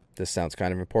prepared. This sounds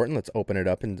kind of important. Let's open it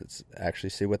up and let's actually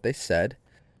see what they said.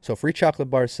 So Free Chocolate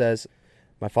Bar says,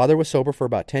 my father was sober for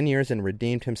about 10 years and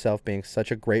redeemed himself, being such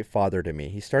a great father to me.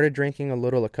 He started drinking a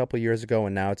little a couple years ago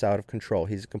and now it's out of control.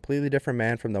 He's a completely different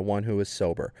man from the one who was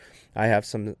sober. I have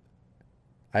some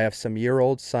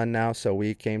year-old son now, so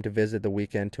we came to visit the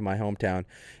weekend to my hometown.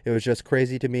 It was just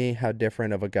crazy to me how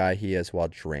different of a guy he is while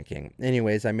drinking.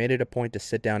 Anyways, I made it a point to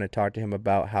sit down and talk to him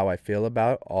about how I feel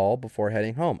about all before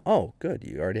heading home. Oh, good.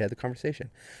 You already had the conversation.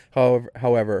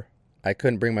 However, I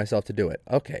couldn't bring myself to do it.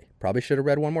 Okay, probably should have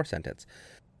read one more sentence.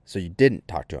 So you didn't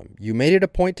talk to him. You made it a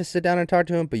point to sit down and talk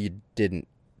to him, but you didn't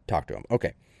talk to him.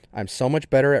 Okay. I'm so much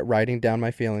better at writing down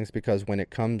my feelings, because when it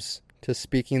comes to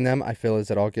speaking them, I feel as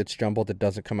it all gets jumbled. It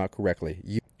doesn't come out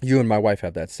correctly. You and my wife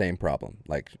have that same problem.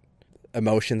 Like,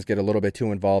 emotions get a little bit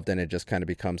too involved and it just kind of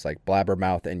becomes like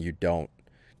blabbermouth and you don't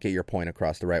get your point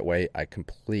across the right way. I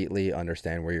completely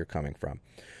understand where you're coming from,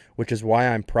 which is why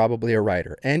I'm probably a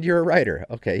writer. And you're a writer.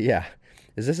 Okay, yeah.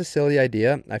 Is this a silly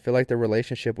idea? I feel like the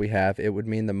relationship we have, it would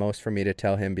mean the most for me to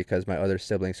tell him, because my other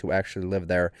siblings who actually live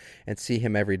there and see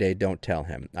him every day don't tell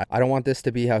him. I don't want this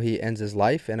to be how he ends his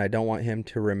life, and I don't want him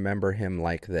to remember him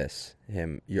like this.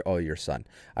 Your son.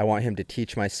 I want him to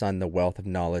teach my son the wealth of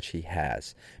knowledge he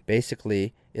has.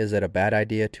 Basically, is it a bad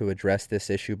idea to address this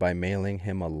issue by mailing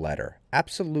him a letter?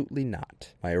 Absolutely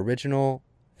not. My original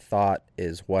thought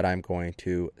is what I'm going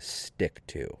to stick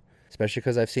to. Especially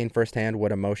because I've seen firsthand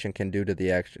what emotion can do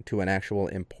to an actual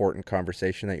important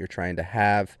conversation that you're trying to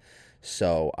have.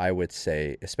 So I would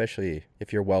say, especially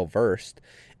if you're well versed,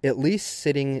 at least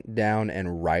sitting down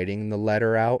and writing the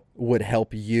letter out would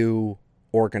help you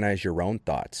organize your own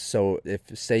thoughts. So if,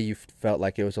 say, you felt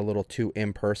like it was a little too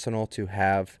impersonal to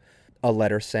have a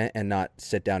letter sent and not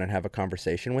sit down and have a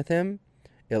conversation with him,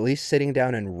 at least sitting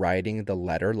down and writing the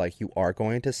letter like you are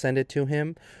going to send it to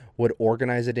him would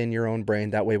organize it in your own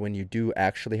brain. That way, when you do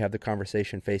actually have the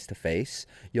conversation face to face,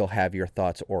 you'll have your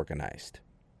thoughts organized.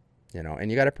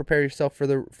 And you got to prepare yourself for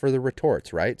the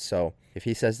retorts, right? So if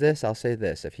he says this, I'll say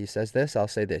this. If he says this, I'll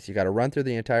say this. You got to run through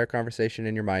the entire conversation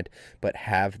in your mind, but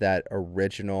have that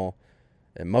original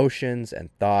emotions and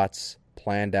thoughts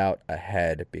planned out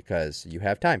ahead, because you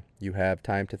have time. You have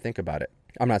time to think about it.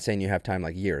 I'm not saying you have time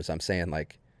like years. I'm saying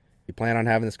like you plan on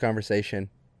having this conversation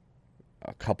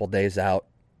a couple days out,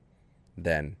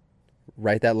 then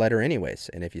write that letter anyways.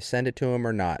 And if you send it to him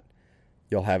or not,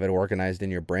 you'll have it organized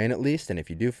in your brain at least. And if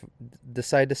you do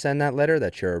decide to send that letter,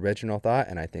 that's your original thought.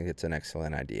 And I think it's an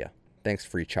excellent idea. Thanks,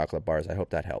 Free Chocolate Bars. I hope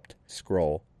that helped.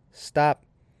 Scroll. Stop.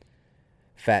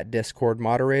 Fat Discord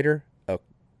moderator.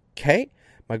 Okay.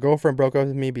 My girlfriend broke up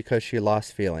with me because she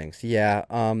lost feelings. Yeah,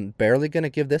 barely going to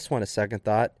give this one a second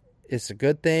thought. It's a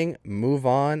good thing. Move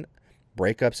on.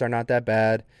 Breakups are not that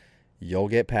bad. You'll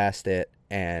get past it.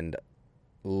 And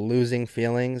losing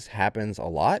feelings happens a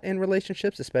lot in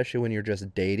relationships, especially when you're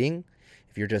just dating.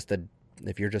 If you're just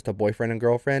a boyfriend and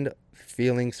girlfriend,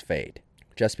 feelings fade.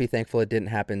 Just be thankful it didn't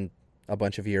happen a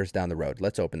bunch of years down the road.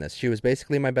 Let's open this. She was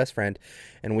basically my best friend,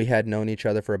 and we had known each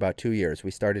other for about 2 years.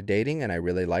 We started dating, and I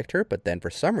really liked her, but then for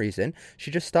some reason, she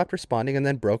just stopped responding and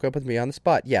then broke up with me on the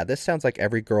spot. Yeah, this sounds like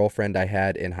every girlfriend I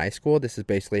had in high school. This is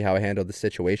basically how I handled the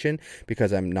situation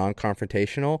because I'm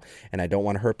non-confrontational, and I don't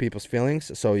want to hurt people's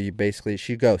feelings, so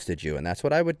she ghosted you, and that's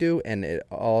what I would do, and it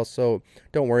also,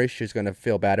 don't worry, she's going to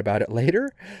feel bad about it later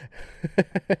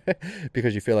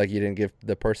because you feel like you didn't give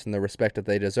the person the respect that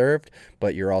they deserved,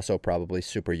 but you're also probably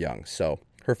super young. So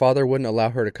her father wouldn't allow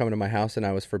her to come to my house, and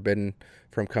I was forbidden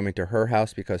from coming to her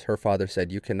house because her father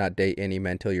said you cannot date any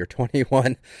men till you're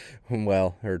 21.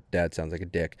 Well, her dad sounds like a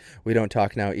dick. We don't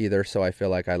talk now either, so I feel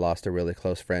like I lost a really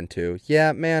close friend too.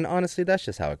 Yeah, man, honestly, that's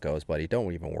just how it goes, buddy.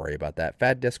 Don't even worry about that.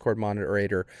 Fat Discord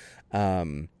moderator.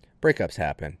 Breakups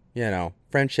happen,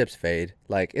 friendships fade.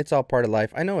 Like, it's all part of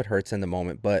life. I know it hurts in the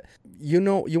moment, but you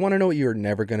want to know what you're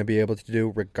never going to be able to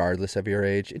do regardless of your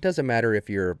age. It doesn't matter if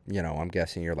you're, I'm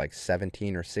guessing you're like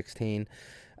 17 or 16,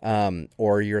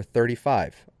 or you're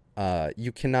 35.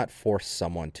 You cannot force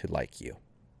someone to like you.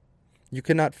 You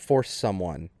cannot force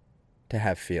someone to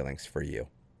have feelings for you.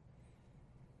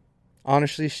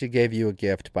 Honestly, she gave you a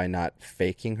gift by not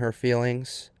faking her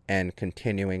feelings and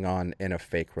continuing on in a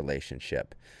fake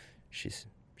relationship.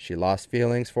 She lost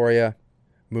feelings for you.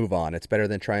 Move on. It's better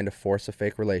than trying to force a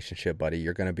fake relationship, buddy.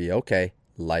 You're going to be okay.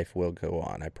 Life will go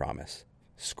on, I promise.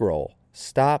 Scroll.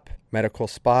 Stop. Medical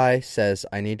Spy says,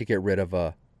 I need to get rid of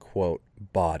a, quote,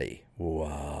 body.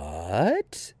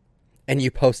 What? And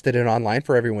you posted it online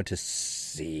for everyone to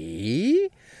see?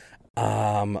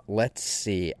 Let's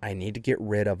see. I need to get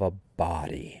rid of a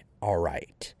body. All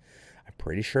right. I'm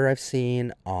pretty sure I've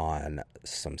seen on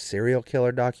some serial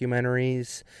killer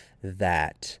documentaries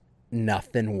that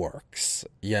nothing works.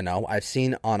 I've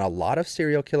seen on a lot of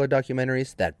serial killer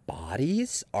documentaries that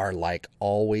bodies are like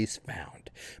always found.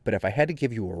 But if I had to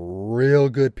give you a real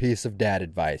good piece of dad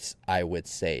advice, I would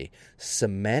say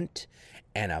cement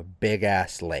and a big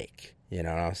ass lake. You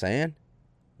know what I'm saying?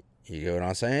 You know what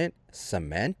I'm saying?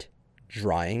 Cement,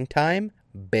 drying time,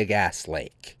 big ass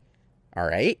lake. All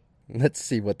right? Let's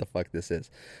see what the fuck this is.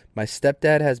 My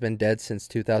stepdad has been dead since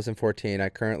 2014. I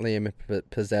currently am in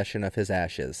possession of his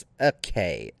ashes.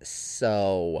 Okay,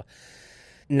 so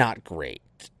not great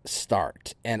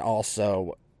start. And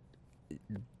also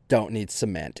don't need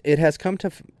cement. It has come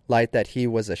to light that he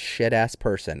was a shit-ass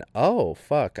person. Oh,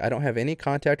 fuck. I don't have any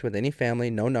contact with any family,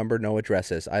 no number, no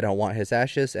addresses. I don't want his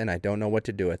ashes, and I don't know what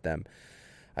to do with them.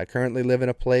 I currently live in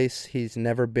a place he's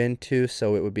never been to,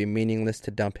 so it would be meaningless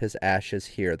to dump his ashes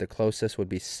here. The closest would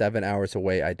be 7 hours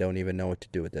away. I don't even know what to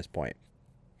do at this point.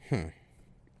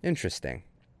 Interesting.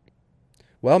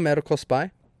 Well, Medical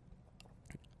Spy,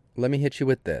 let me hit you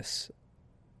with this.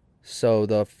 So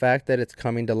the fact that it's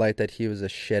coming to light that he was a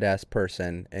shit-ass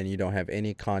person and you don't have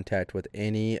any contact with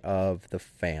any of the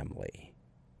family,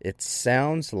 it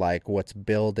sounds like what's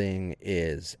building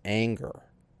is anger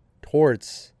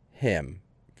towards him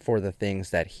for the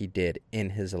things that he did in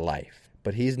his life.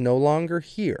 But he's no longer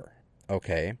here,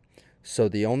 okay? So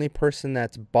the only person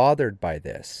that's bothered by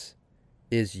this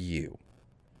is you.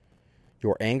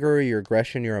 Your anger, your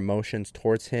aggression, your emotions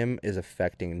towards him is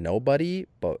affecting nobody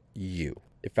but you.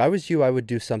 If I was you, I would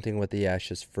do something with the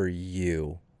ashes for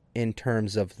you in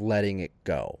terms of letting it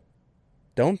go.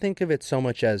 Don't think of it so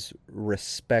much as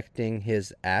respecting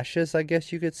his ashes, I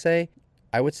guess you could say.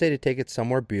 I would say to take it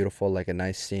somewhere beautiful, like a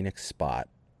nice scenic spot.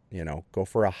 Go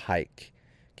for a hike,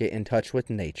 get in touch with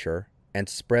nature, and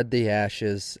spread the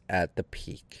ashes at the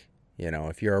peak.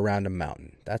 If you're around a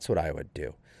mountain, that's what I would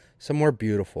do. Somewhere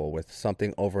beautiful with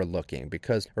something overlooking,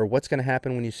 what's going to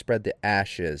happen when you spread the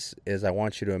ashes is I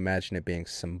want you to imagine it being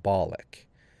symbolic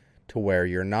to where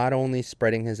you're not only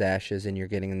spreading his ashes and you're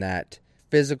getting that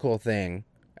physical thing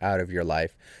out of your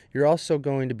life, you're also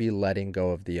going to be letting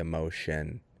go of the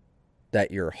emotion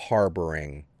that you're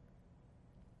harboring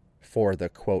for the,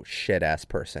 quote, shit-ass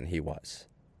person he was.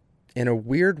 In a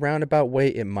weird roundabout way,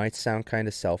 it might sound kind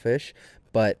of selfish,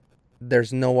 but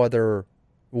there's no other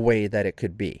way that it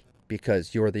could be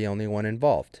because you're the only one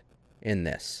involved in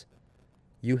this.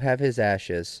 You have his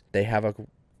ashes. They have a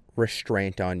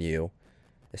restraint on you,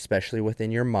 especially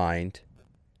within your mind.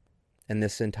 And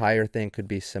this entire thing could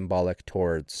be symbolic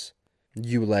towards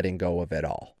you letting go of it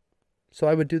all. So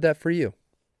I would do that for you.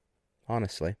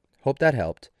 Honestly. Hope that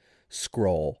helped.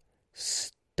 Scroll.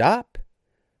 Stop.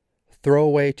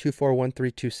 Throwaway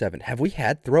 241327. Have we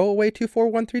had throwaway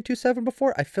 241327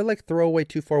 before? I feel like throwaway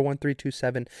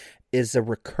 241327 is a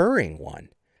recurring one.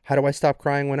 How do I stop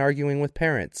crying when arguing with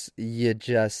parents? Throwaway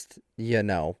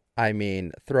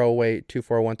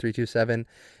 241327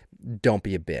 don't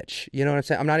be a bitch. You know what I'm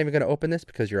saying? I'm not even going to open this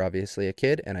because you're obviously a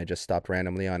kid, and I just stopped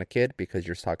randomly on a kid because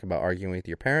you're talking about arguing with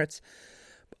your parents.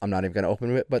 I'm not even going to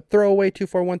open it, but throw away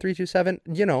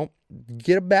 241327,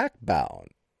 get a backbone.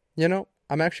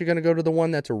 I'm actually going to go to the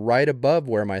one that's right above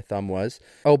where my thumb was.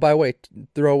 Oh, by the way,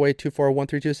 throw away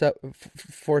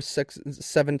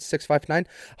 24132767659.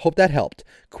 Hope that helped.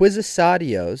 Quiz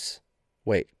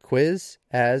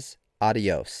as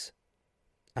adios.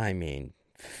 I mean,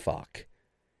 fuck.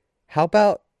 How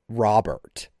about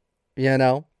Robert?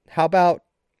 How about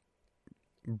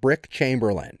Brick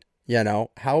Chamberlain?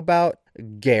 How about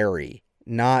Gary?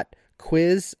 Not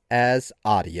quiz as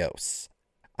adios.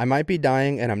 I might be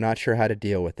dying and I'm not sure how to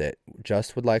deal with it.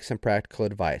 Just would like some practical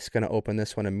advice. Gonna open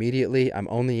this one immediately. I'm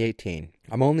only 18.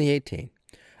 I've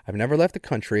never left the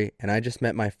country and I just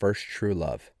met my first true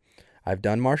love. I've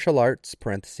done martial arts,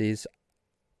 parentheses.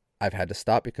 I've had to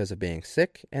stop because of being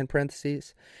sick, and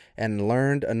parentheses, and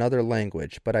learned another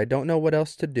language, but I don't know what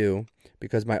else to do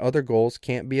because my other goals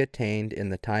can't be attained in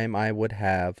the time I would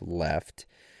have left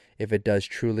if it does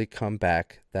truly come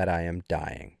back that I am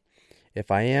dying. If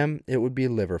I am, it would be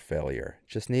liver failure.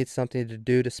 Just need something to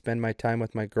do to spend my time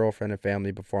with my girlfriend and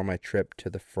family before my trip to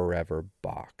the forever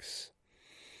box.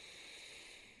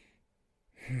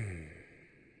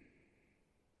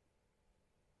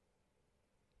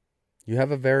 You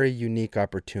have a very unique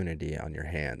opportunity on your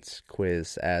hands.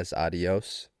 Quiz as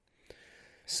adios.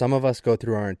 Some of us go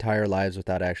through our entire lives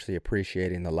without actually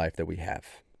appreciating the life that we have.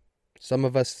 Some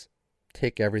of us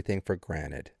take everything for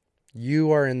granted.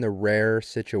 You are in the rare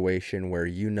situation where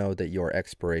you know that your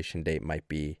expiration date might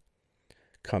be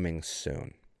coming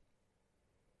soon.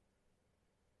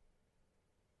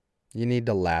 You need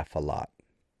to laugh a lot.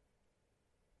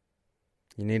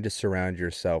 You need to surround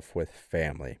yourself with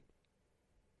family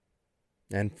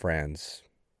and friends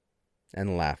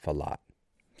and laugh a lot.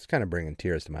 It's kind of bringing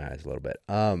tears to my eyes a little bit.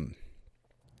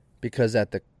 Because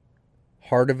at the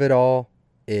heart of it all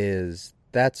is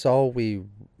that's all we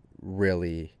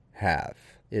really have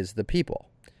is the people.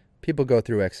 People go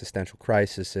through existential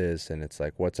crises and it's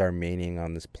like, what's our meaning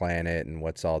on this planet and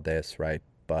what's all this, right?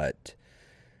 But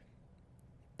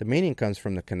the meaning comes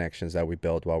from the connections that we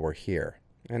build while we're here.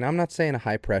 And I'm not saying a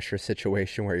high pressure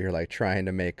situation where you're like trying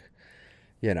to make,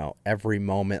 every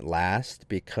moment last,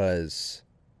 because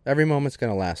every moment's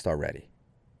going to last already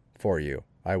for you.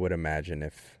 I would imagine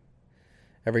if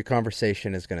every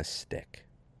conversation is going to stick.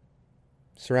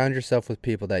 Surround yourself with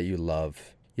people that you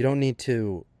love. You don't need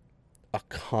to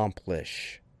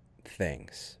accomplish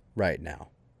things right now.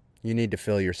 You need to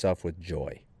fill yourself with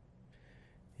joy.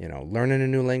 Learning a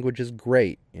new language is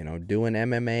great. Doing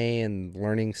MMA and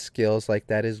learning skills like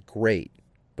that is great.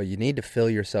 But you need to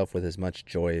fill yourself with as much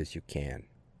joy as you can.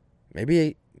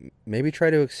 Maybe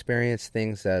try to experience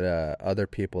things that other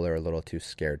people are a little too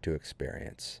scared to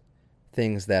experience.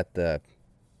 Things that the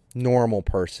normal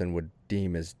person would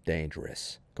deem as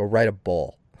dangerous. Go ride a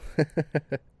bull.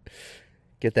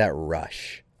 Get that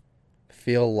rush.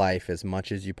 Feel life as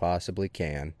much as you possibly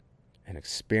can. And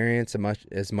experience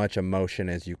as much emotion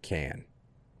as you can.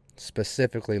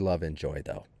 Specifically love and joy,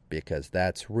 though. Because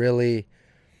that's really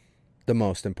the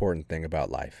most important thing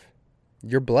about life.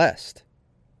 You're blessed.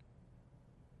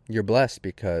 You're blessed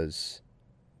because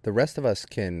the rest of us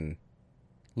can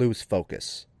lose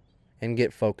focus and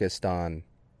get focused on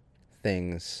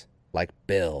things like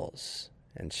bills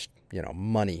and,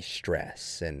 money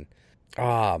stress and,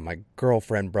 my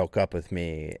girlfriend broke up with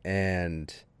me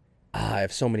and I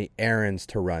have so many errands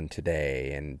to run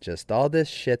today and just all this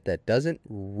shit that doesn't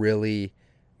really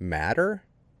matter.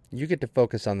 You get to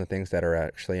focus on the things that are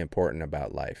actually important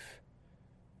about life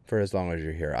for as long as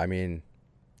you're here. I mean,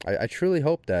 I truly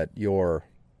hope that your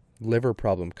liver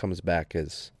problem comes back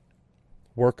as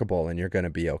workable and you're going to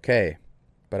be okay.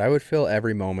 But I would fill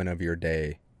every moment of your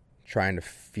day trying to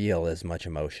feel as much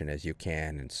emotion as you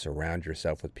can and surround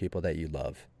yourself with people that you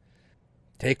love.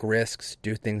 Take risks,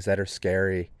 do things that are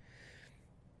scary.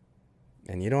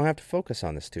 And you don't have to focus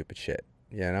on the stupid shit,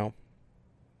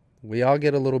 We all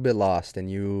get a little bit lost and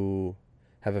you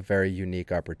have a very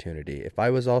unique opportunity. If I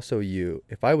was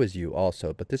you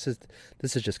also, but this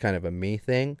is just kind of a me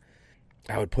thing,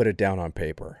 I would put it down on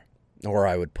paper or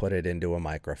I would put it into a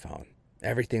microphone.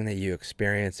 Everything that you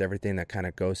experience, everything that kind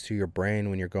of goes through your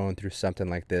brain when you're going through something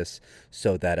like this,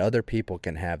 so that other people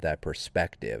can have that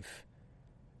perspective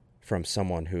from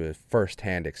someone who is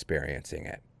firsthand experiencing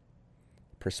it.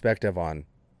 Perspective on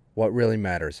what really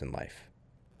matters in life.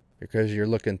 Because you're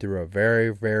looking through a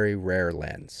very, very rare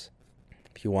lens.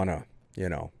 If you want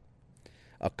to,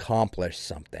 accomplish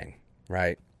something,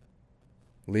 right?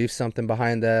 Leave something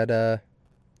behind that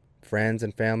friends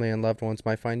and family and loved ones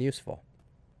might find useful.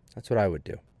 That's what I would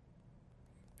do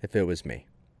if it was me.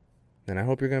 And I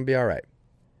hope you're going to be all right.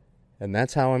 And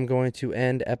that's how I'm going to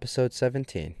end episode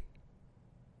 17.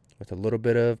 With a little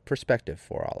bit of perspective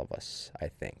for all of us, I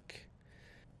think.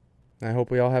 I hope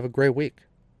we all have a great week.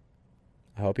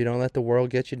 I hope you don't let the world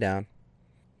get you down.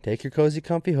 Take your cozy,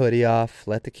 comfy hoodie off.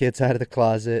 Let the kids out of the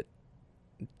closet.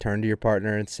 Turn to your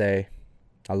partner and say,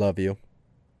 I love you.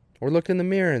 Or look in the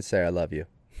mirror and say, I love you.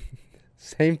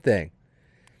 Same thing.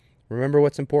 Remember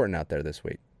what's important out there this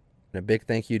week. And a big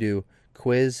thank you to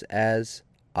Quiz as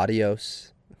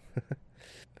Adios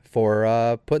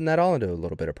for putting that all into a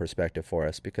little bit of perspective for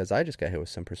us, because I just got hit with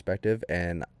some perspective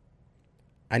and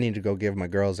I need to go give my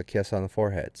girls a kiss on the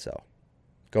forehead. So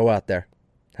go out there.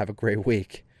 Have a great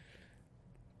week.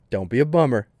 Don't be a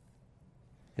bummer.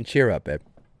 And cheer up, babe.